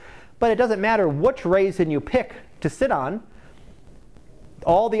place. But it doesn't matter which raisin you pick to sit on.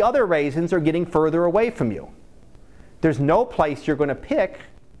 All the other raisins are getting further away from you. There's no place you're going to pick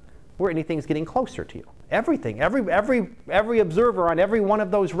where anything's getting closer to you. Everything, every observer on every one of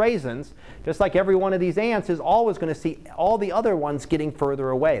those raisins, just like every one of these ants, is always going to see all the other ones getting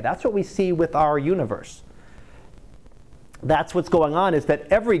further away. That's what we see with our universe. That's what's going on, is that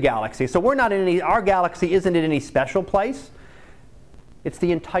every galaxy, so our galaxy isn't in any special place. It's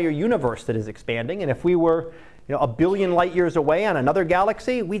the entire universe that is expanding. And if we were a billion light years away on another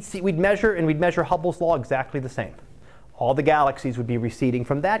galaxy, we'd measure Hubble's law exactly the same. All the galaxies would be receding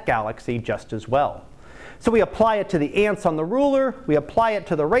from that galaxy just as well. So we apply it to the ants on the ruler. We apply it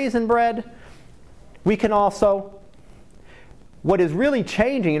to the raisin bread. We can also, what is really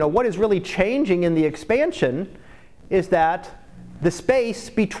changing in the expansion is that the space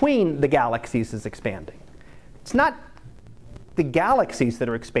between the galaxies is expanding. It's not the galaxies that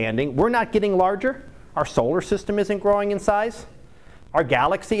are expanding. We're not getting larger. Our solar system isn't growing in size. Our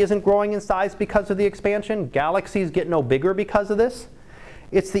galaxy isn't growing in size because of the expansion. Galaxies get no bigger because of this.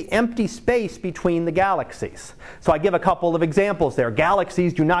 It's the empty space between the galaxies. So I give a couple of examples there.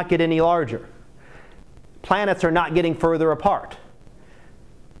 Galaxies do not get any larger. Planets are not getting further apart.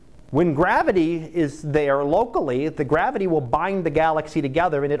 When gravity is there locally, the gravity will bind the galaxy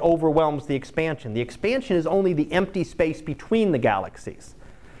together and it overwhelms the expansion. The expansion is only the empty space between the galaxies.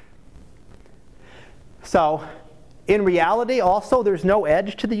 So, in reality, also, there's no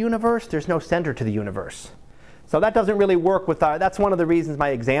edge to the universe. There's no center to the universe. So that doesn't really work with that's one of the reasons my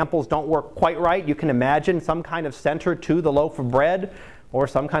examples don't work quite right. You can imagine some kind of center to the loaf of bread or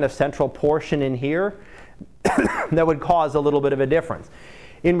some kind of central portion in here that would cause a little bit of a difference.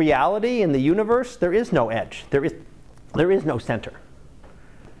 In reality, in the universe, there is no edge. There is no center.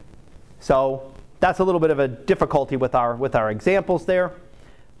 So that's a little bit of a difficulty with our examples there.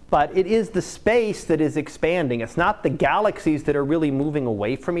 But it is the space that is expanding. It's not the galaxies that are really moving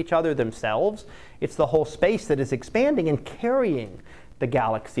away from each other themselves. It's the whole space that is expanding and carrying the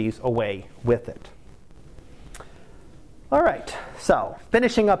galaxies away with it. All right, so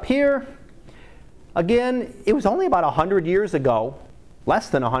finishing up here. Again, it was only about 100 years ago, less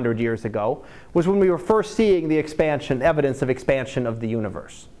than 100 years ago, was when we were first seeing the expansion, evidence of expansion of the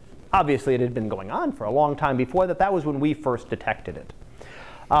universe. Obviously, it had been going on for a long time before that. That was when we first detected it.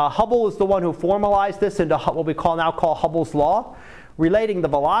 Hubble is the one who formalized this into what we now call Hubble's law, relating the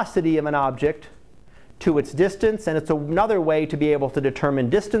velocity of an object to its distance, and it's another way to be able to determine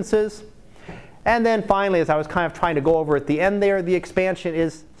distances. And then finally, as I was kind of trying to go over at the end there, the expansion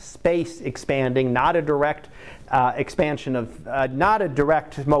is space expanding, not a direct not a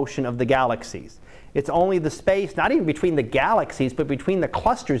direct motion of the galaxies. It's only the space, not even between the galaxies, but between the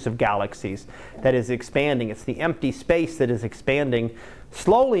clusters of galaxies that is expanding. It's the empty space that is expanding,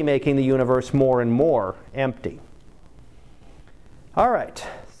 slowly making the universe more and more empty. All right,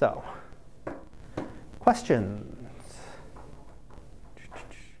 so questions?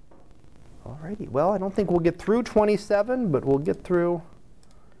 All righty, well, I don't think we'll get through 27, but we'll get through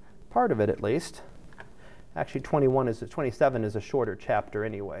part of it at least. Actually, 27 is a shorter chapter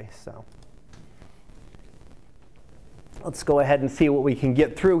anyway, so. Let's go ahead and see what we can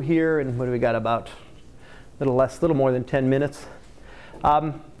get through here. And what do we got, about a little more than 10 minutes.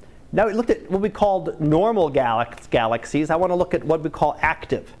 Now we looked at what we called normal galaxies. I want to look at what we call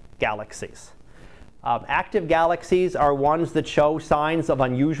active galaxies. Active galaxies are ones that show signs of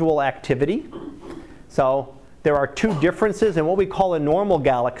unusual activity. So there are two differences in what we call a normal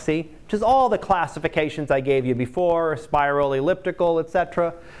galaxy, which is all the classifications I gave you before, spiral, elliptical,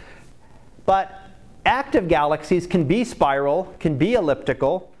 etc. But active galaxies can be spiral, can be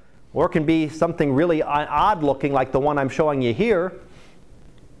elliptical, or can be something really odd looking like the one I'm showing you here.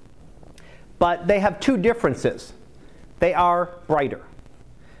 But they have two differences. They are brighter.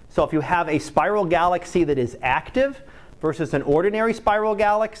 So if you have a spiral galaxy that is active versus an ordinary spiral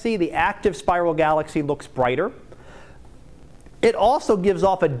galaxy, the active spiral galaxy looks brighter. It also gives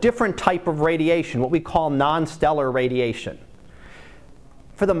off a different type of radiation, what we call non-stellar radiation.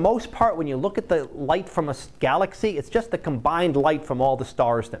 For the most part, when you look at the light from a galaxy, it's just the combined light from all the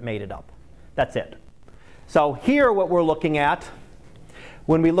stars that made it up. That's it. So here what we're looking at,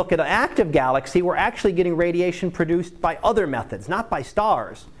 when we look at an active galaxy, we're actually getting radiation produced by other methods, not by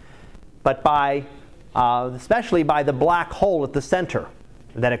stars, but by, especially by the black hole at the center.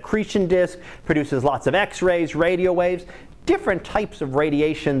 That accretion disk produces lots of X-rays, radio waves, different types of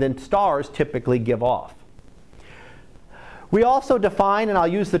radiation than stars typically give off. We also define, and I'll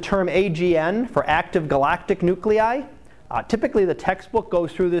use the term AGN for active galactic nuclei. Typically the textbook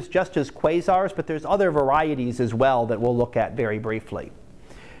goes through this just as quasars, but there's other varieties as well that we'll look at very briefly.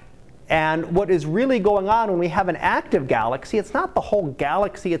 And what is really going on when we have an active galaxy, it's not the whole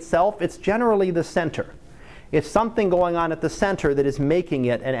galaxy itself, it's generally the center. It's something going on at the center that is making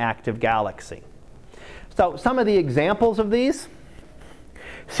it an active galaxy. So some of the examples of these,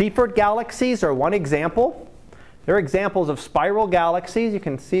 Seyfert galaxies are one example. They're examples of spiral galaxies. You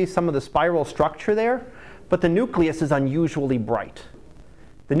can see some of the spiral structure there, but the nucleus is unusually bright.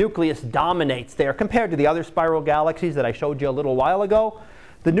 The nucleus dominates there compared to the other spiral galaxies that I showed you a little while ago.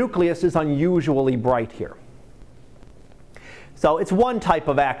 The nucleus is unusually bright here. So it's one type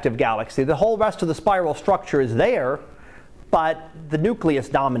of active galaxy. The whole rest of the spiral structure is there, but the nucleus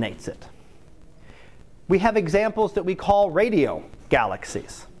dominates it. We have examples that we call radio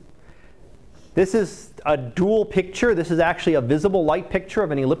galaxies. This is a dual picture. This is actually a visible light picture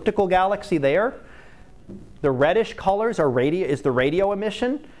of an elliptical galaxy there. The reddish colors are is the radio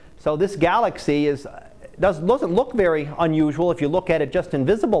emission. So this galaxy is doesn't look very unusual if you look at it just in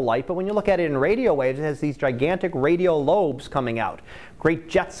visible light, but when you look at it in radio waves, it has these gigantic radio lobes coming out, great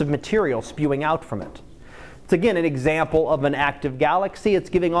jets of material spewing out from it. It's again an example of an active galaxy. It's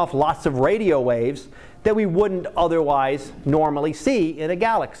giving off lots of radio waves that we wouldn't otherwise normally see in a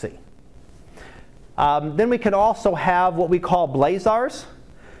galaxy. Then we can also have what we call blazars,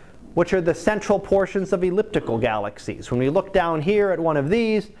 which are the central portions of elliptical galaxies. When we look down here at one of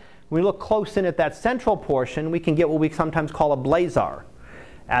these, when we look close in at that central portion, we can get what we sometimes call a blazar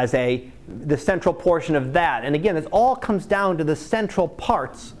as the central portion of that. And again, it all comes down to the central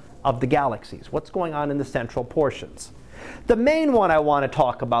parts of the galaxies. What's going on in the central portions? The main one I want to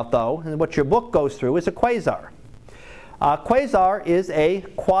talk about, though, and what your book goes through, is a quasar. Quasar is a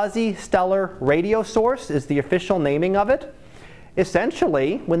quasi-stellar radio source, is the official naming of it.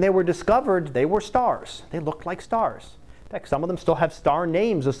 Essentially, when they were discovered, they were stars. They looked like stars. In fact, some of them still have star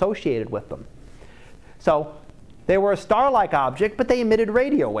names associated with them. So they were a star-like object, but they emitted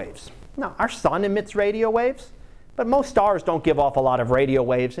radio waves. Now, our sun emits radio waves, but most stars don't give off a lot of radio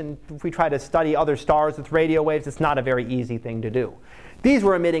waves. And if we try to study other stars with radio waves, it's not a very easy thing to do. These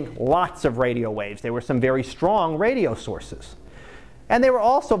were emitting lots of radio waves. They were some very strong radio sources. And they were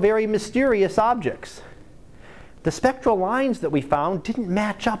also very mysterious objects. The spectral lines that we found didn't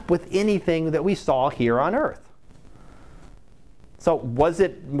match up with anything that we saw here on Earth. So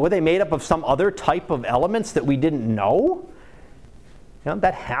were they made up of some other type of elements that we didn't know? You know,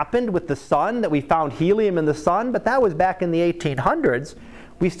 that happened with the sun, that we found helium in the sun, but that was back in the 1800s.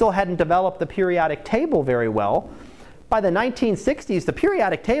 We still hadn't developed the periodic table very well. By the 1960s, the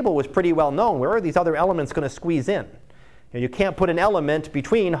periodic table was pretty well known. Where are these other elements going to squeeze in? You can't put an element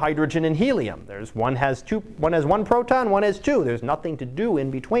between hydrogen and helium. One has one proton, one has two. There's nothing to do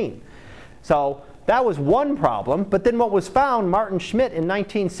in between. So that was one problem. But then what was found, Martin Schmidt in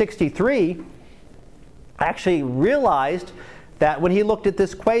 1963 actually realized that when he looked at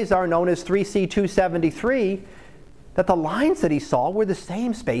this quasar known as 3C273, that the lines that he saw were the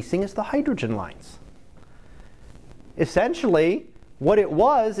same spacing as the hydrogen lines. Essentially, what it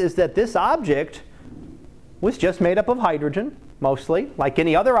was is that this object was just made up of hydrogen, mostly, like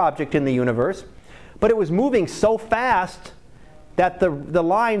any other object in the universe, but it was moving so fast that the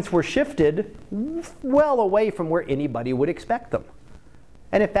lines were shifted well away from where anybody would expect them.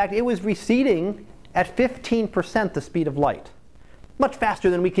 And in fact, it was receding at 15% the speed of light, much faster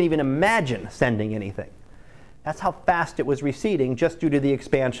than we can even imagine sending anything. That's how fast it was receding, just due to the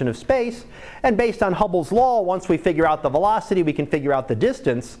expansion of space. And based on Hubble's law, once we figure out the velocity, we can figure out the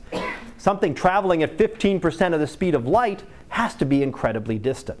distance. Something traveling at 15% of the speed of light has to be incredibly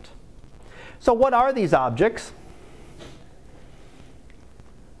distant. So what are these objects?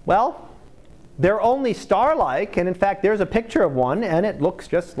 Well, they're only star-like, and in fact, there's a picture of one, and it looks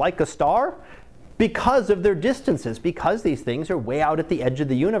just like a star because of their distances, because these things are way out at the edge of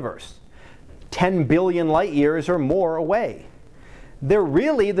the universe. 10 billion light years or more away. They're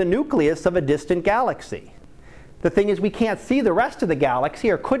really the nucleus of a distant galaxy. The thing is, we can't see the rest of the galaxy,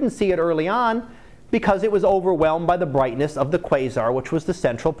 or couldn't see it early on, because it was overwhelmed by the brightness of the quasar, which was the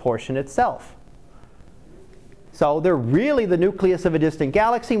central portion itself. So they're really the nucleus of a distant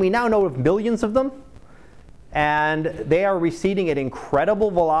galaxy. We now know of millions of them, and they are receding at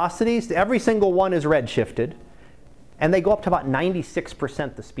incredible velocities. Every single one is redshifted, and they go up to about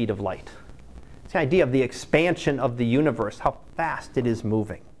 96% the speed of light. The idea of the expansion of the universe, how fast it is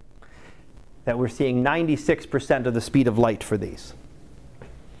moving, that we're seeing 96% of the speed of light for these.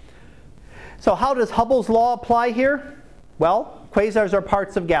 So how does Hubble's law apply here? Well, quasars are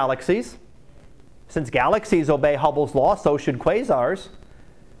parts of galaxies. Since galaxies obey Hubble's law, so should quasars.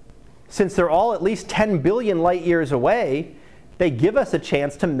 Since they're all at least 10 billion light years away, they give us a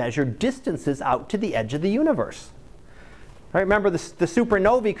chance to measure distances out to the edge of the universe. Right, remember, the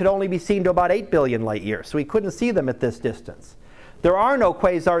supernovae could only be seen to about 8 billion light years, so we couldn't see them at this distance. There are no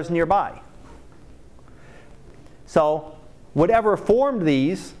quasars nearby. So whatever formed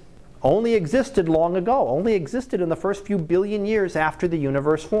these only existed long ago, only existed in the first few billion years after the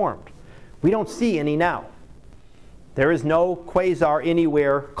universe formed. We don't see any now. There is no quasar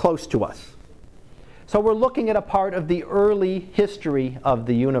anywhere close to us. So we're looking at a part of the early history of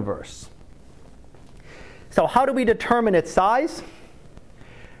the universe. So how do we determine its size?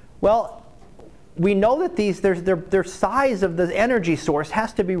 Well, we know that their size of the energy source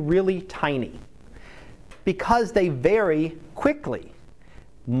has to be really tiny because they vary quickly.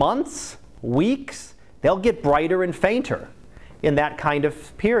 Months, weeks, they'll get brighter and fainter in that kind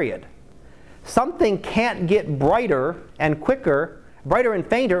of period. Something can't get brighter and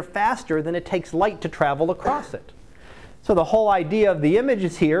fainter faster than it takes light to travel across it. So the whole idea of the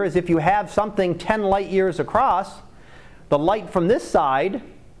images here is if you have something 10 light years across, the light from this side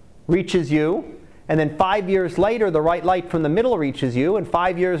reaches you, and then 5 years later the right light from the middle reaches you, and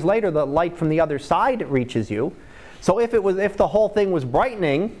 5 years later the light from the other side reaches you. So if the whole thing was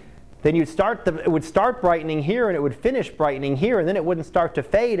brightening, then it would start brightening here and it would finish brightening here, and then it wouldn't start to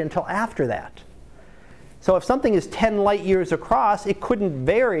fade until after that. So if something is 10 light years across, it couldn't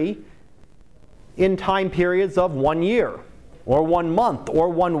vary in time periods of 1 year, or 1 month, or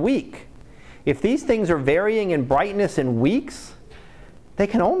 1 week. If these things are varying in brightness in weeks, they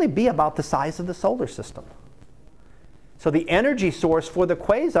can only be about the size of the solar system. So the energy source for the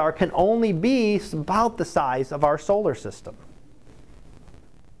quasar can only be about the size of our solar system.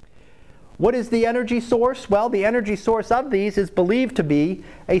 What is the energy source? Well, the energy source of these is believed to be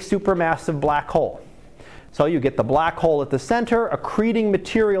a supermassive black hole. So you get the black hole at the center, accreting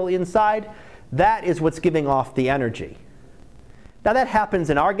material inside. That is what's giving off the energy. Now that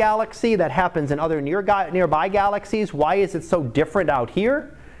happens in our galaxy, that happens in other nearby galaxies. Why is it so different out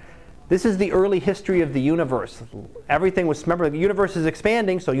here? This is the early history of the universe. Remember, the universe is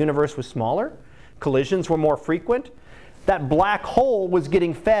expanding, so the universe was smaller. Collisions were more frequent. That black hole was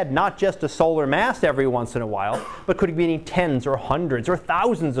getting fed not just a solar mass every once in a while, but could be getting tens or hundreds or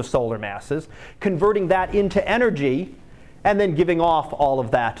thousands of solar masses, converting that into energy, and then giving off all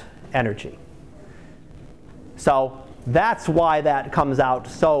of that energy. So that's why that comes out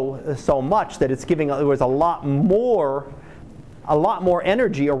so much, that there was a lot more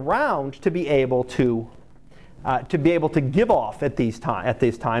energy around to be able to give off at these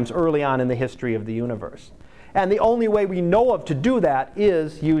times early on in the history of the universe. And the only way we know of to do that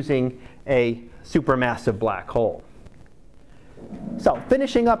is using a supermassive black hole. So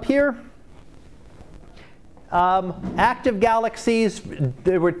finishing up here, active galaxies,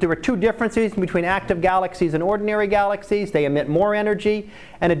 there were two differences between active galaxies and ordinary galaxies. They emit more energy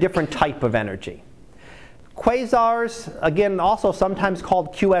and a different type of energy. Quasars, again, also sometimes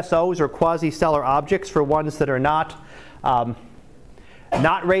called QSOs or quasi-stellar objects for ones that are not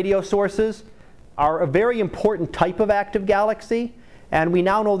radio sources, are a very important type of active galaxy, and we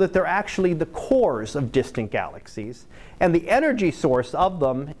now know that they're actually the cores of distant galaxies, and the energy source of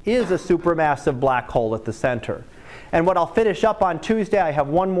them is a supermassive black hole at the center. And what I'll finish up on Tuesday, I have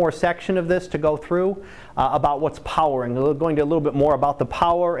one more section of this to go through about what's powering. We're going to a little bit more about the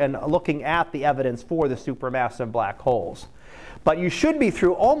power and looking at the evidence for the supermassive black holes. But you should be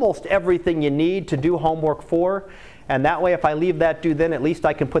through almost everything you need to do homework for. And that way, if I leave that due, then at least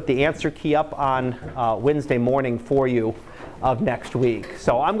I can put the answer key up on Wednesday morning for you of next week.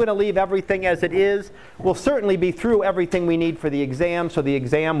 So I'm going to leave everything as it is. We'll certainly be through everything we need for the exam, so the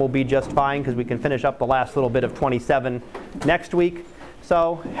exam will be just fine because we can finish up the last little bit of 27 next week.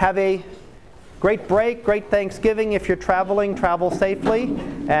 So have a great break, great Thanksgiving. If you're traveling, travel safely,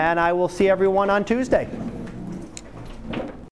 and I will see everyone on Tuesday.